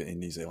tour over in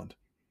New Zealand?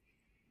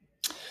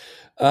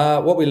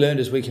 What we learned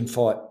is we can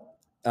fight.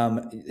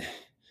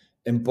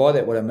 And by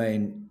that, what I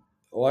mean,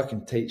 I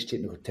can teach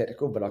technical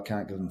tactical, but I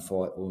can't give them a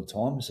fight all the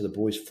time. So the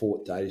boys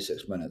fought to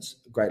 86 minutes.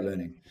 Great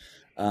learning.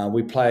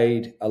 We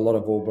played a lot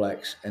of All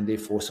Blacks, and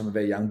therefore some of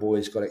our young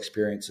boys got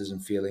experiences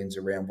and feelings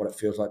around what it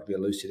feels like to be a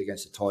loose head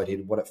against a tight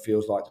head, what it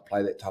feels like to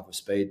play that type of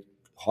speed,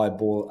 high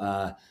ball,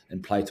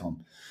 and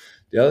playtime.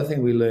 The other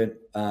thing we learned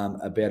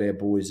about our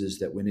boys is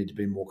that we need to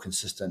be more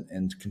consistent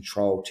and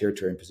control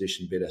territory and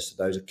possession better. So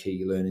those are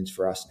key learnings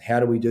for us. How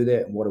do we do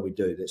that, and what do we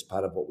do? That's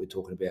part of what we're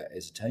talking about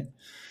as a team.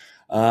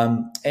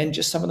 And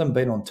just some of them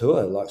been on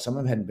tour, like some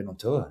of them hadn't been on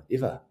tour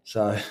ever.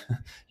 So,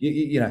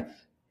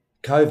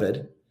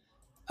 COVID,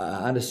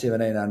 under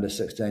 17, under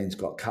 16s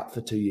got cut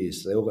for 2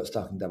 years. So they all got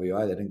stuck in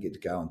WA. They didn't get to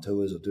go on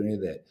tours or do any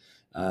of that.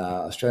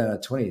 Australian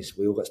under 20s,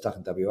 we all got stuck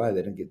in WA.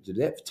 They didn't get to do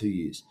that for 2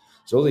 years.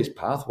 So all these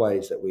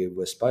pathways that we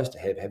were supposed to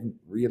have haven't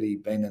really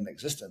been in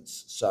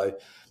existence. So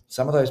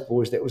some of those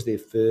boys, that was their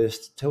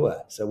first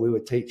tour. So we were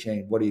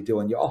teaching, what do you do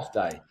on your off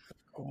day?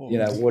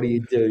 What do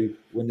you do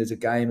when there's a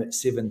game at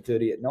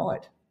 7:30 at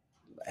night?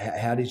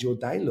 How does your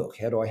day look?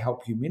 How do I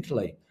help you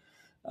mentally?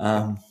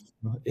 So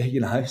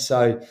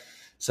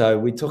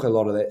we took a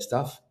lot of that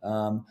stuff.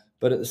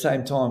 But at the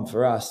same time,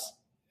 for us,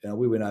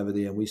 we went over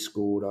there and we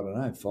scored,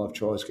 5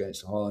 tries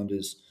against the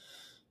Highlanders,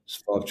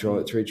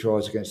 3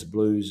 tries against the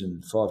Blues,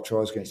 and 5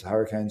 tries against the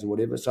Hurricanes or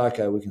whatever. So,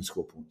 okay, we can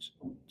score points.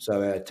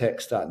 So our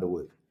attack's starting to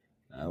work.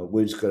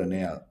 We've just got to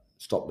now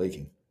stop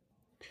leaking.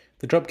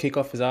 The Drop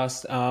Kickoff has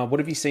asked, what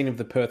have you seen of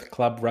the Perth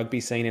club rugby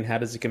scene, and how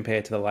does it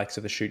compare to the likes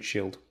of the Shoot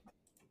Shield?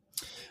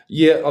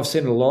 Yeah, I've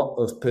seen a lot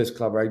of Perth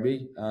Club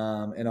Rugby,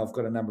 and I've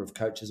got a number of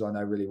coaches I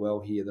know really well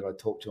here that I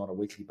talk to on a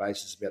weekly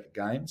basis about the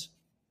games.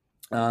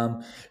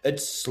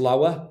 It's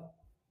slower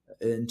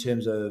in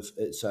terms of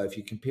it. So if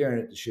you're comparing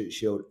it to Shoot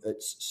Shield,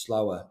 it's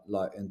slower.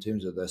 Like in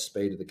terms of the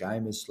speed of the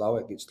game is slower.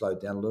 It gets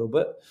slowed down a little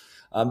bit.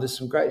 There's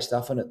some great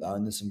stuff in it though,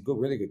 and there's some good,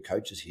 really good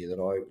coaches here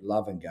that I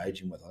love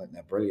engaging with. I think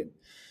they're brilliant.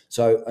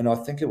 So, and I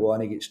think it will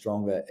only get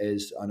stronger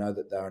as I know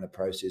that they're in a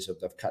process of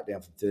they've cut down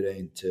from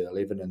 13 to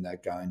 11 and they're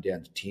going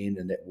down to 10,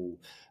 and that will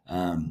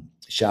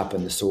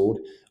sharpen the sword.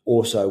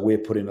 Also, we're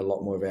putting a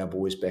lot more of our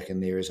boys back in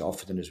there as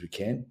often as we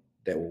can.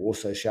 That will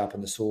also sharpen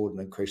the sword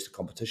and increase the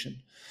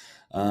competition.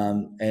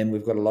 And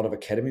we've got a lot of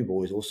academy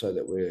boys also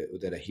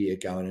that are here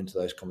going into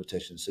those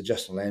competitions. So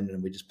Justin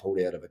Lambden, we just pulled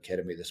out of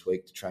academy this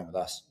week to train with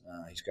us.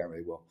 He's going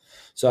really well.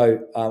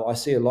 So I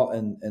see a lot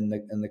in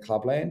the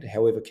clubland.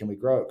 However, can we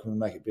grow it? Can we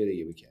make it better?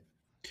 Yeah, we can.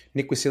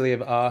 Nick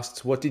Wasiliev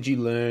asks, what did you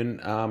learn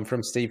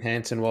from Steve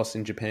Hansen whilst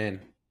in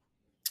Japan?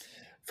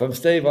 From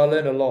Steve, I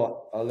learned a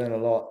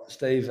lot.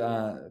 Steve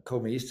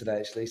called me yesterday,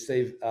 actually.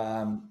 Steve,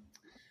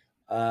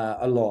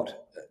 a lot.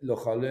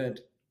 Look, I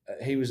learned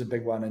he was a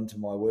big one into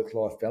my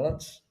work-life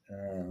balance.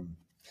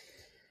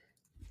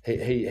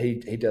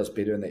 He does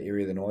better in that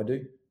area than I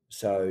do.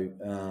 So,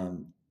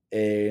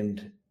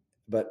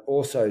 but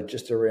also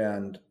just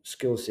around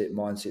skill set,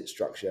 mindset,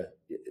 structure.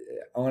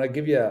 I want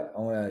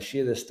to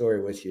share this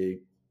story with you,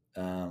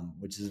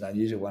 which is an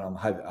unusual one.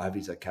 I hope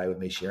he's okay with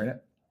me sharing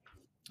it.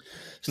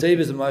 Steve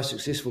is the most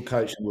successful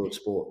coach in world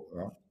sport,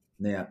 right?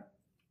 Now,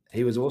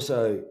 he was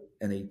also,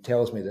 and he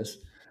tells me this,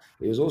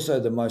 he was also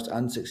the most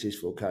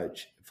unsuccessful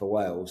coach for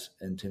Wales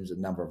in terms of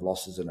number of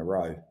losses in a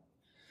row.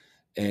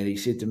 And he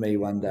said to me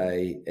one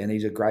day, and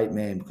he's a great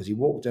man because he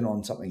walked in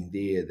on something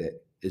there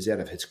that is out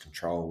of his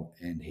control,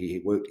 and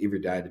he worked every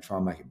day to try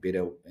and make it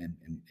better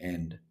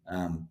and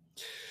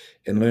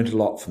learned a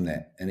lot from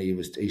that. And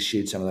he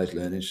shared some of those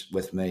learnings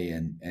with me,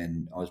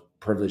 and I was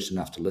privileged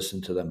enough to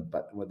listen to them.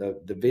 But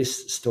the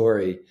best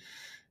story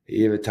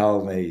he ever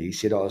told me, he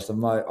said I was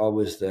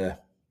the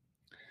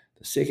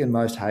second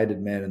most hated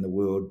man in the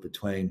world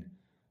between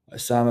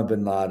Osama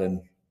bin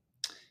Laden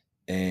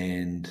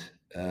and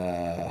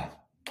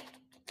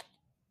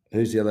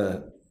who's the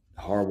other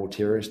horrible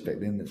terrorist back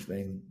then that's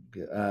been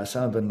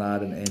Osama bin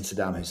Laden and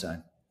Saddam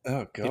Hussein.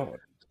 Oh God!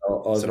 I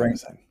was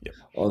ranked. Yep.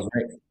 I was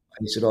ranked.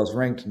 He said I was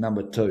ranked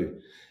number 2,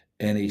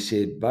 and he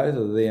said both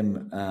of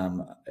them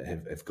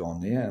have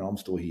gone there, and I'm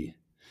still here.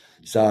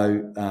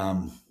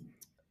 So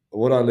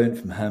what I learned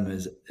from him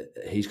is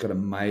he's got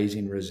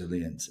amazing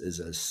resilience. Is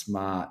a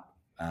smart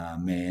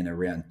man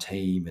around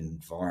team and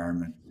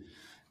environment.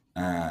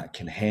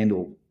 Can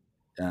handle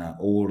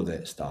all of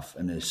that stuff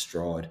in his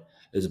stride.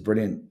 Is a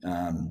brilliant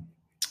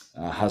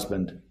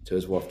husband to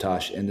his wife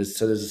Tash, and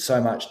there's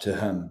so much to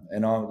him.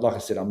 And like I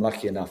said, I'm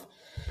lucky enough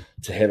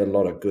to have a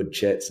lot of good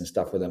chats and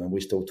stuff with him, and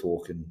we still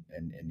talk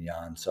and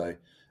yarn. So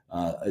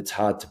it's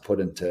hard to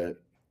put into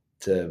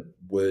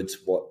words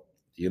what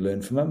you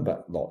learn from him,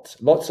 but lots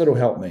that'll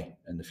help me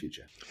in the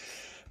future.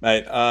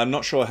 Mate, I'm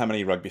not sure how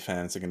many rugby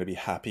fans are going to be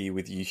happy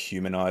with you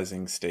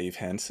humanising Steve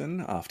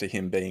Hansen after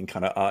him being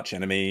kind of arch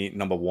enemy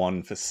number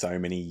 1 for so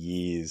many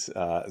years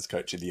as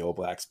coach of the All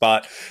Blacks.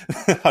 But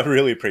I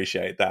really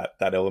appreciate that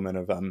element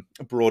of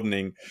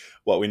broadening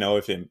what we know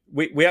of him.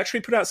 We actually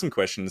put out some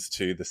questions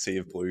to the Sea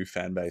of Blue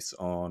fan base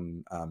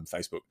on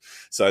Facebook.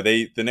 So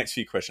the next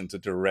few questions are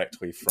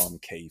directly from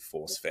key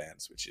Force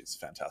fans, which is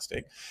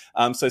fantastic.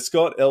 So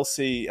Scott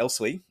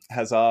Elsley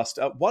has asked,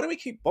 why do we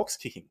keep box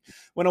kicking?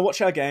 When I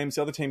watch our games,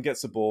 the other team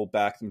gets the ball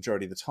back the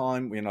majority of the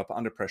time. We end up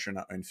under pressure in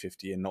our own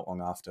 50 and not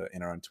long after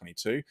in our own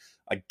 22.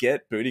 I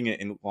get booting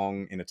it in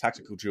long in a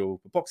tactical duel,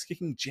 but box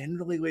kicking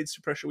generally leads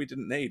to pressure we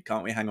didn't need.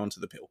 Can't we hang on to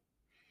the pill?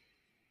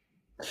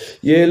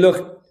 Yeah,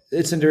 look,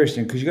 it's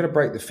interesting because you've got to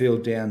break the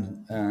field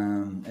down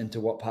into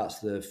what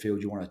parts of the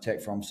field you want to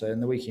attack from. So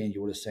in the weekend,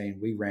 you would have seen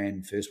we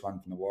ran first one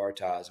from the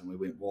Waratahs and we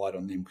went wide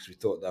on them because we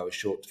thought they were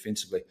short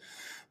defensively.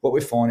 What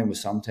we're finding with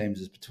some teams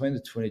is between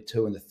the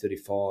 22 and the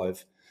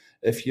 35,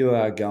 if you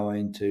are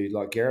going to,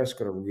 like Gareth's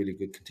got a really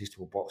good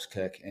contestable box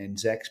kick and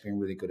Zach's been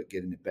really good at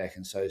getting it back,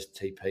 and so is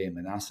TP and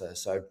Manassa.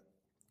 So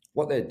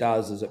what that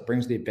does is it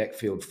brings their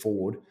backfield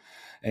forward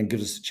and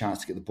gives us a chance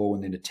to get the ball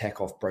and then attack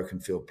off broken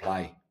field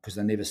play because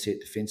they're never set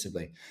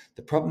defensively.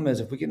 The problem is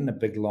if we get in a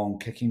big, long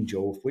kicking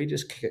duel, if we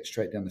just kick it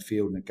straight down the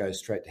field and it goes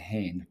straight to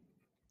hand,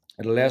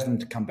 it allows them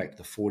to come back to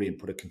the 40 and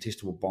put a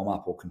contestable bomb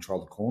up or control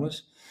the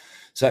corners.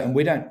 So, and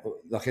we don't,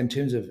 like in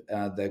terms of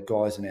the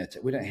guys in our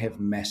team, we don't have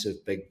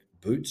massive, big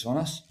boots on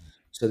us.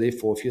 So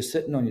therefore, if you're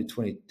sitting on your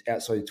 20,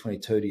 outside your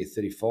 22 to your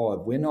 35,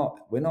 we're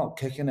not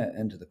kicking it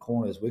into the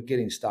corners. We're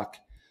getting stuck,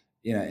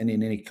 in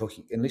any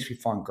cooking. Unless we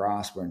find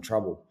grass, we're in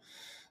trouble.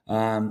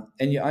 And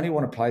you only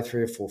want to play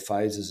 3 or 4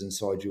 phases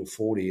inside your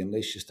 40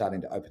 unless you're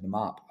starting to open them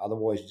up.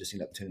 Otherwise, you just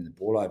end up turning the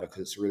ball over because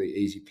it's a really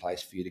easy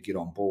place for you to get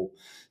on ball.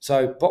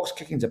 So box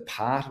kicking's a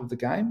part of the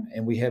game,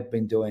 and we have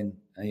been doing,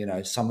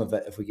 some of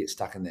it if we get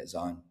stuck in that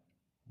zone.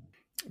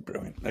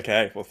 Brilliant.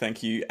 Okay, well,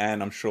 thank you,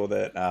 and I'm sure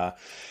that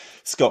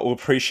Scott will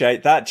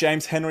appreciate that.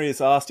 James Henry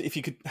has asked, if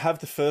you could have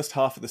the first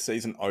half of the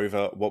season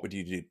over, what would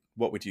you do?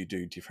 What would you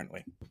do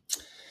differently?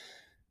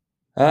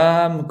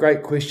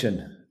 Great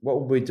question. What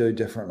would we do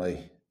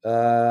differently?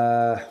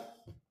 I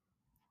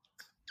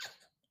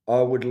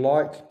would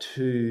like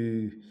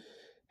to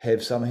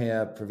have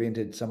somehow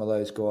prevented some of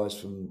those guys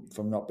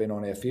from not being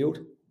on our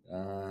field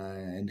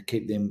and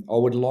keep them. I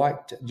would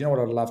like to. Do you know what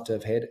I'd love to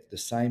have had? The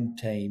same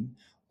team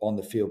on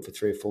the field for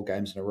 3 or 4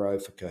 games in a row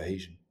for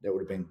cohesion. That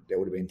would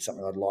have been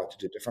something I'd like to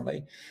do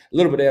differently. A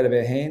little bit out of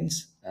our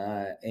hands,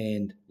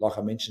 and like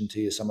I mentioned to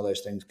you, some of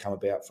those things come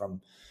about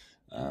from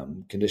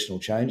conditional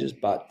changes.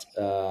 But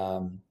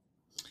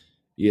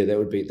yeah, that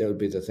would be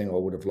the thing I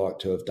would have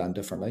liked to have done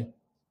differently.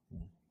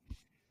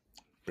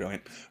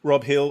 Brilliant.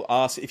 Rob Hill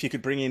asks, if you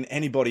could bring in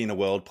anybody in the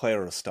world,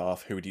 player or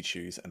staff, who would you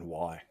choose and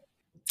why?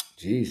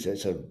 Geez,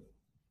 that's a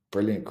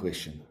brilliant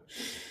question.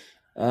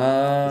 It's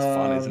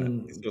fun, isn't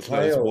it? It's just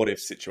those what-if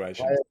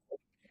situations.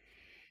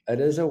 It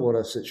is a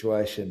what-if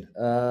situation.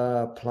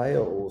 Player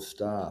or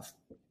staff?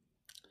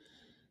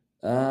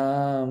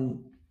 Well,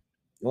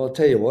 I'll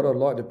tell you what. I'd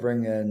like to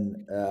bring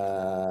in.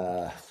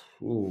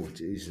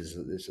 Jesus,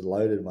 it's a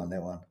loaded one.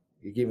 That one.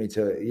 You get me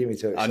too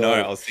excited. I know.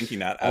 I was thinking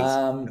that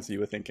as you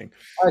were thinking.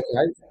 Okay,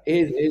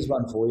 here's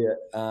one for you.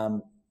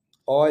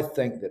 I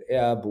think that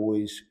our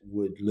boys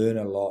would learn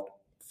a lot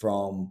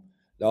from.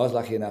 I was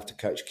lucky enough to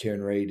coach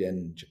Kieran Reid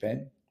in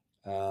Japan,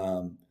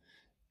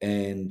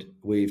 and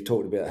we've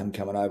talked about him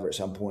coming over at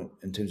some point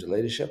in terms of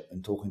leadership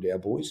and talking to our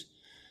boys.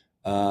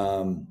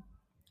 Him,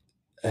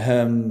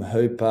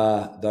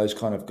 Hooper, those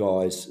kind of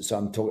guys. So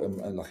I'm talking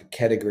like a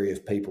category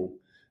of people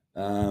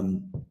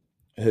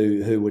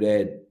who would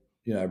add,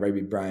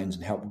 rugby brains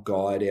and help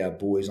guide our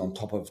boys on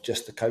top of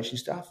just the coaching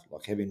staff.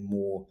 Like having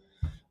more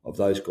of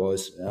those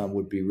guys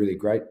would be really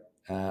great.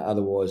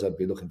 Otherwise, I'd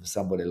be looking for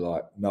somebody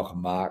like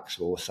Malcolm Marks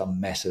or some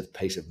massive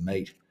piece of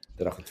meat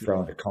that I could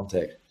throw into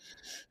contact.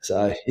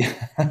 So,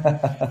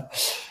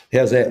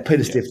 how's that?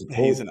 Peter Stephen,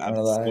 he's an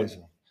absolute.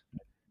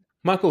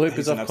 Michael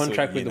Hooper's off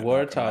contract with the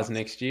Waratahs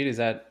next year. Does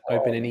that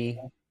open any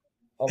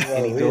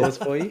doors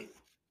for you?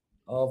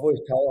 I've always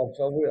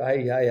told him,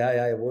 hey,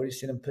 I've already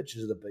sent him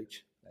pictures of the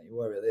beach. Don't you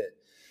worry about that.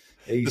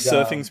 The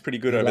surfing's pretty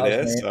good over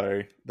there,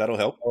 so that'll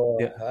help.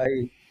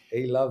 Hey,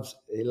 he loves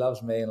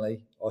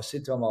Manly. I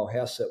said to him I'll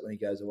house sit when he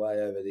goes away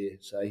over there,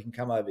 so he can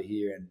come over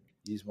here and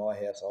use my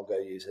house. I'll go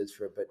use his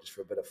for a bit, just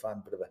for a bit of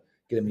fun,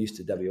 get him used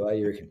to WA.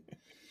 You reckon?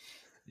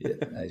 Yeah,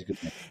 no, he's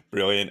good, man.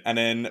 Brilliant. And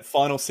then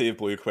final Sea of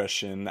Blue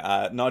question.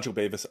 Nigel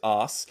Beavis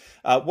asks,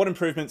 what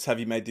improvements have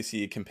you made this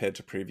year compared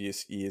to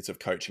previous years of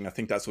coaching? I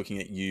think that's looking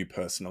at you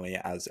personally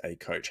as a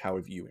coach. How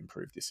have you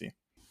improved this year?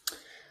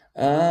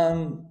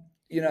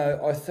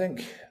 I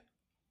think,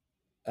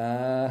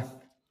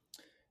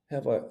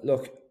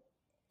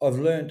 I've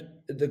learned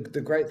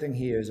the great thing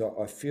here is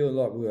I feel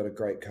like we've got a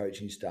great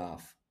coaching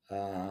staff.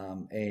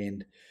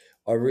 And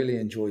I really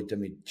enjoyed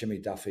Jimmy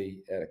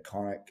Duffy at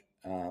Iconic,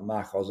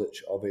 Mark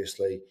Ozich,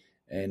 obviously,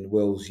 and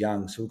Wills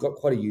Young. So we've got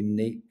quite a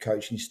unique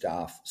coaching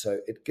staff.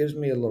 So it gives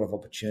me a lot of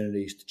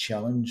opportunities to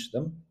challenge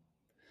them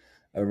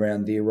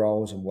around their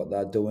roles and what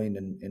they're doing.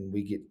 And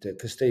we get to,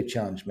 because Steve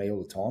challenged me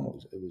all the time.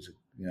 It was a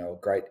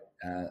great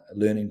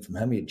learning from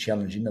him. He'd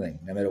challenge anything,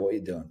 no matter what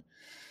you're doing.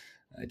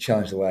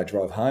 Challenge the way I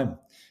drive home.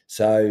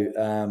 So,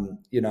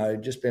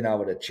 just being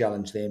able to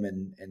challenge them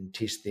and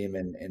test them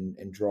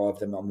and drive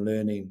them, I'm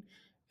learning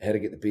how to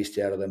get the best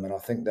out of them. And I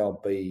think they'll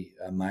be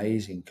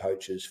amazing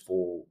coaches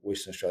for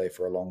Western Australia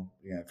for a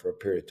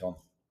period of time.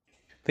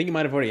 I think you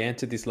might have already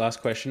answered this last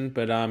question,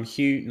 but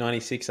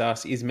Hugh96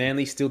 asks, is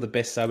Manly still the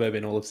best suburb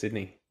in all of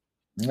Sydney?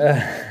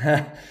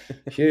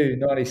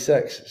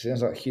 Hugh96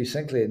 sounds like Hugh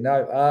Sinclair.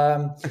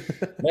 No,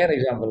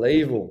 Manly's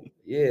unbelievable.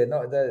 Yeah,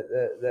 no,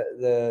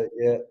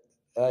 yeah.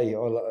 Hey, I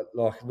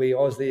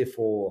was there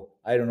for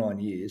 8 or 9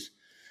 years,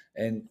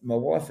 and my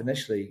wife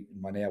initially,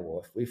 my now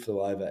wife, we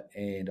flew over,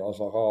 and I was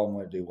like, I'm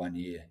going to do 1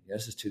 year.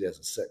 This is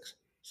 2006,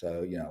 so I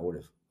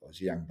was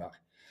a young buck,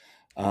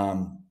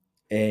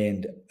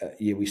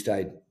 we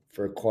stayed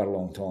for quite a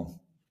long time.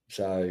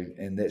 So,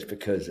 and that's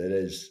because it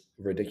is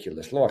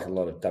ridiculous. Like a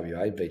lot of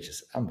WA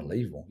beaches,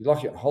 unbelievable. You're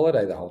like you're on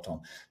holiday the whole time.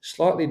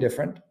 Slightly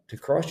different to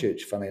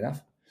Christchurch, funny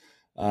enough.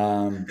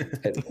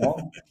 At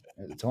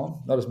the time,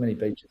 not as many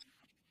beaches.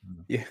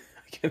 Yeah,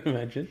 I can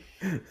imagine.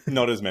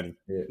 Not as many.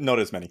 Yeah. Not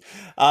as many.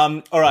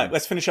 All right,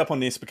 let's finish up on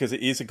this because it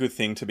is a good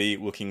thing to be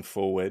looking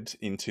forward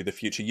into the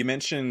future. You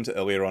mentioned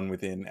earlier on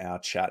within our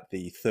chat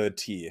the third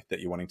tier that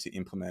you're wanting to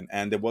implement,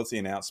 and there was the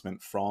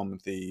announcement from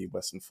the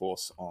Western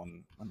Force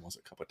on, when was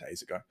it, a couple of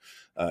days ago?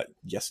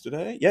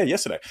 Yesterday? Yeah,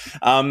 yesterday.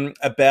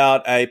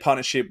 About a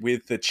partnership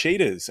with the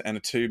Cheetahs and a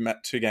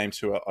two-game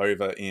tour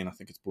over in, I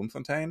think it's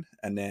Bloemfontein,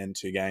 and then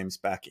 2 games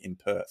back in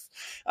Perth.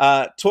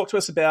 Talk to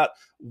us about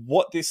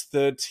what this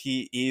third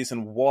tier is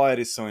and why it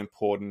is so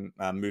important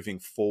moving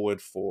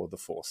forward for the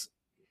Force.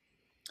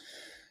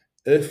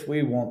 If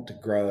we want to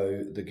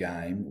grow the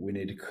game, we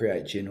need to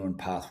create genuine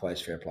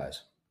pathways for our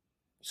players.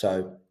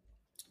 So,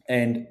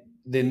 and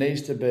there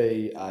needs to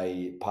be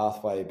a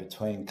pathway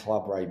between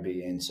club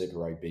rugby and Super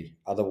Rugby.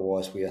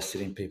 Otherwise, we are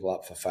setting people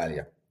up for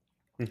failure.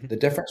 Mhm. The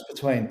difference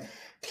between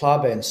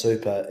club and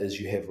Super is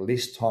you have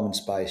less time and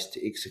space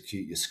to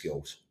execute your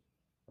skills,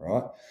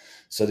 right?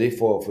 So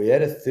therefore, if we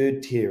add a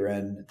third tier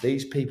in,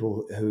 these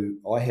people who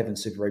I have in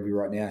Super Rugby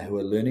right now who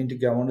are learning to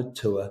go on a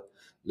tour,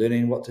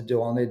 learning what to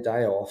do on their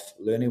day off,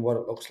 learning what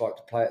it looks like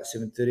to play at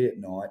 7:30 at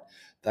night,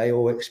 they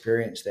all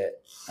experience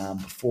that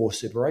before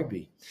Super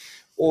Rugby.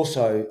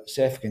 Also,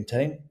 South African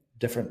team,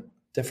 different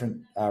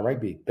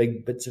rugby,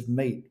 big bits of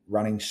meat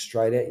running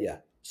straight at you.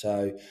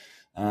 So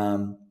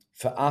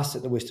for us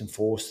at the Western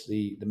Force,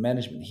 the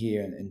management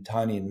here and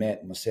Tony and Matt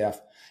and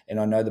myself, and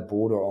I know the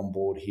board are on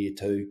board here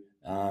too,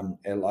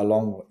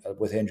 along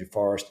with Andrew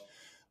Forrest,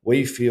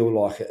 we feel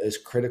like it is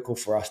critical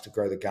for us to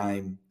grow the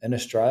game in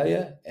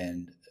Australia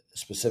and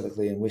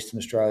specifically in Western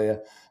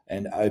Australia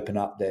and open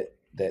up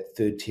that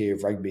third tier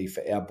of rugby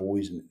for our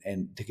boys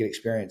and to get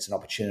experience and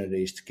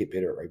opportunities to get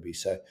better at rugby.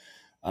 So,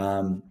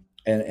 and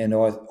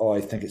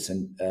I think it's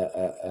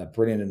a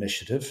brilliant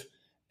initiative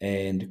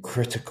and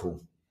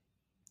critical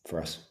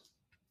for us.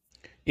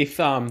 If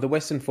the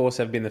Western Force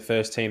have been the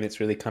first team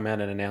that's really come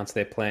out and announced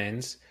their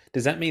plans,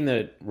 does that mean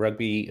that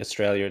Rugby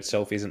Australia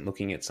itself isn't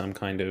looking at some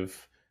kind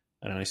of,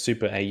 I don't know,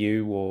 Super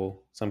AU or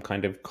some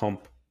kind of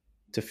comp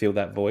to fill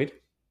that void?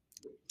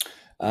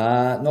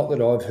 Not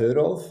that I've heard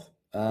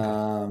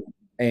of,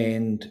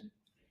 and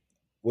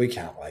we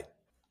can't wait.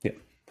 Yeah,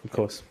 of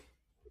course.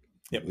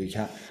 Yep. We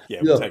can't. Yeah,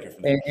 we'll Look, take it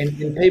from there.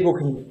 and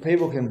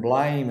people can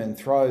blame and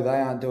throw. They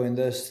aren't doing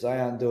this. They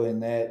aren't doing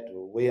that.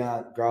 We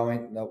aren't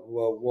growing. No,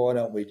 well, why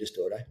don't we just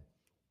do it? Eh?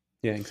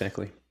 Yeah,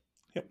 exactly.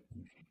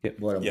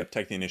 Yep,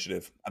 take the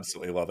initiative.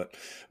 Absolutely love it.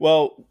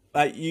 Well,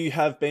 you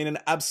have been an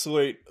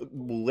absolute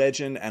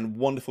legend and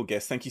wonderful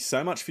guest. Thank you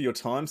so much for your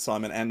time,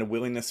 Simon, and a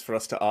willingness for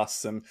us to ask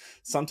some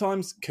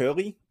sometimes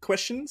curly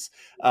questions,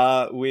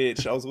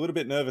 which I was a little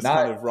bit nervous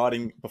kind of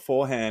writing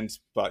beforehand,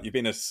 but you've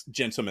been a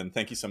gentleman.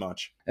 Thank you so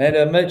much.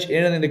 And Mitch,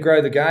 anything to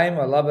grow the game.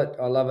 I love it.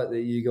 I love it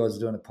that you guys are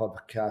doing a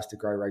podcast to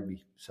grow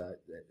rugby. So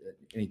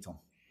anytime.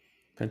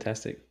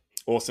 Fantastic.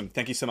 Awesome.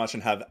 Thank you so much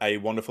and have a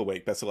wonderful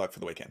week. Best of luck for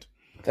the weekend.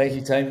 Thank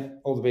you, team.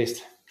 All the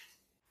best.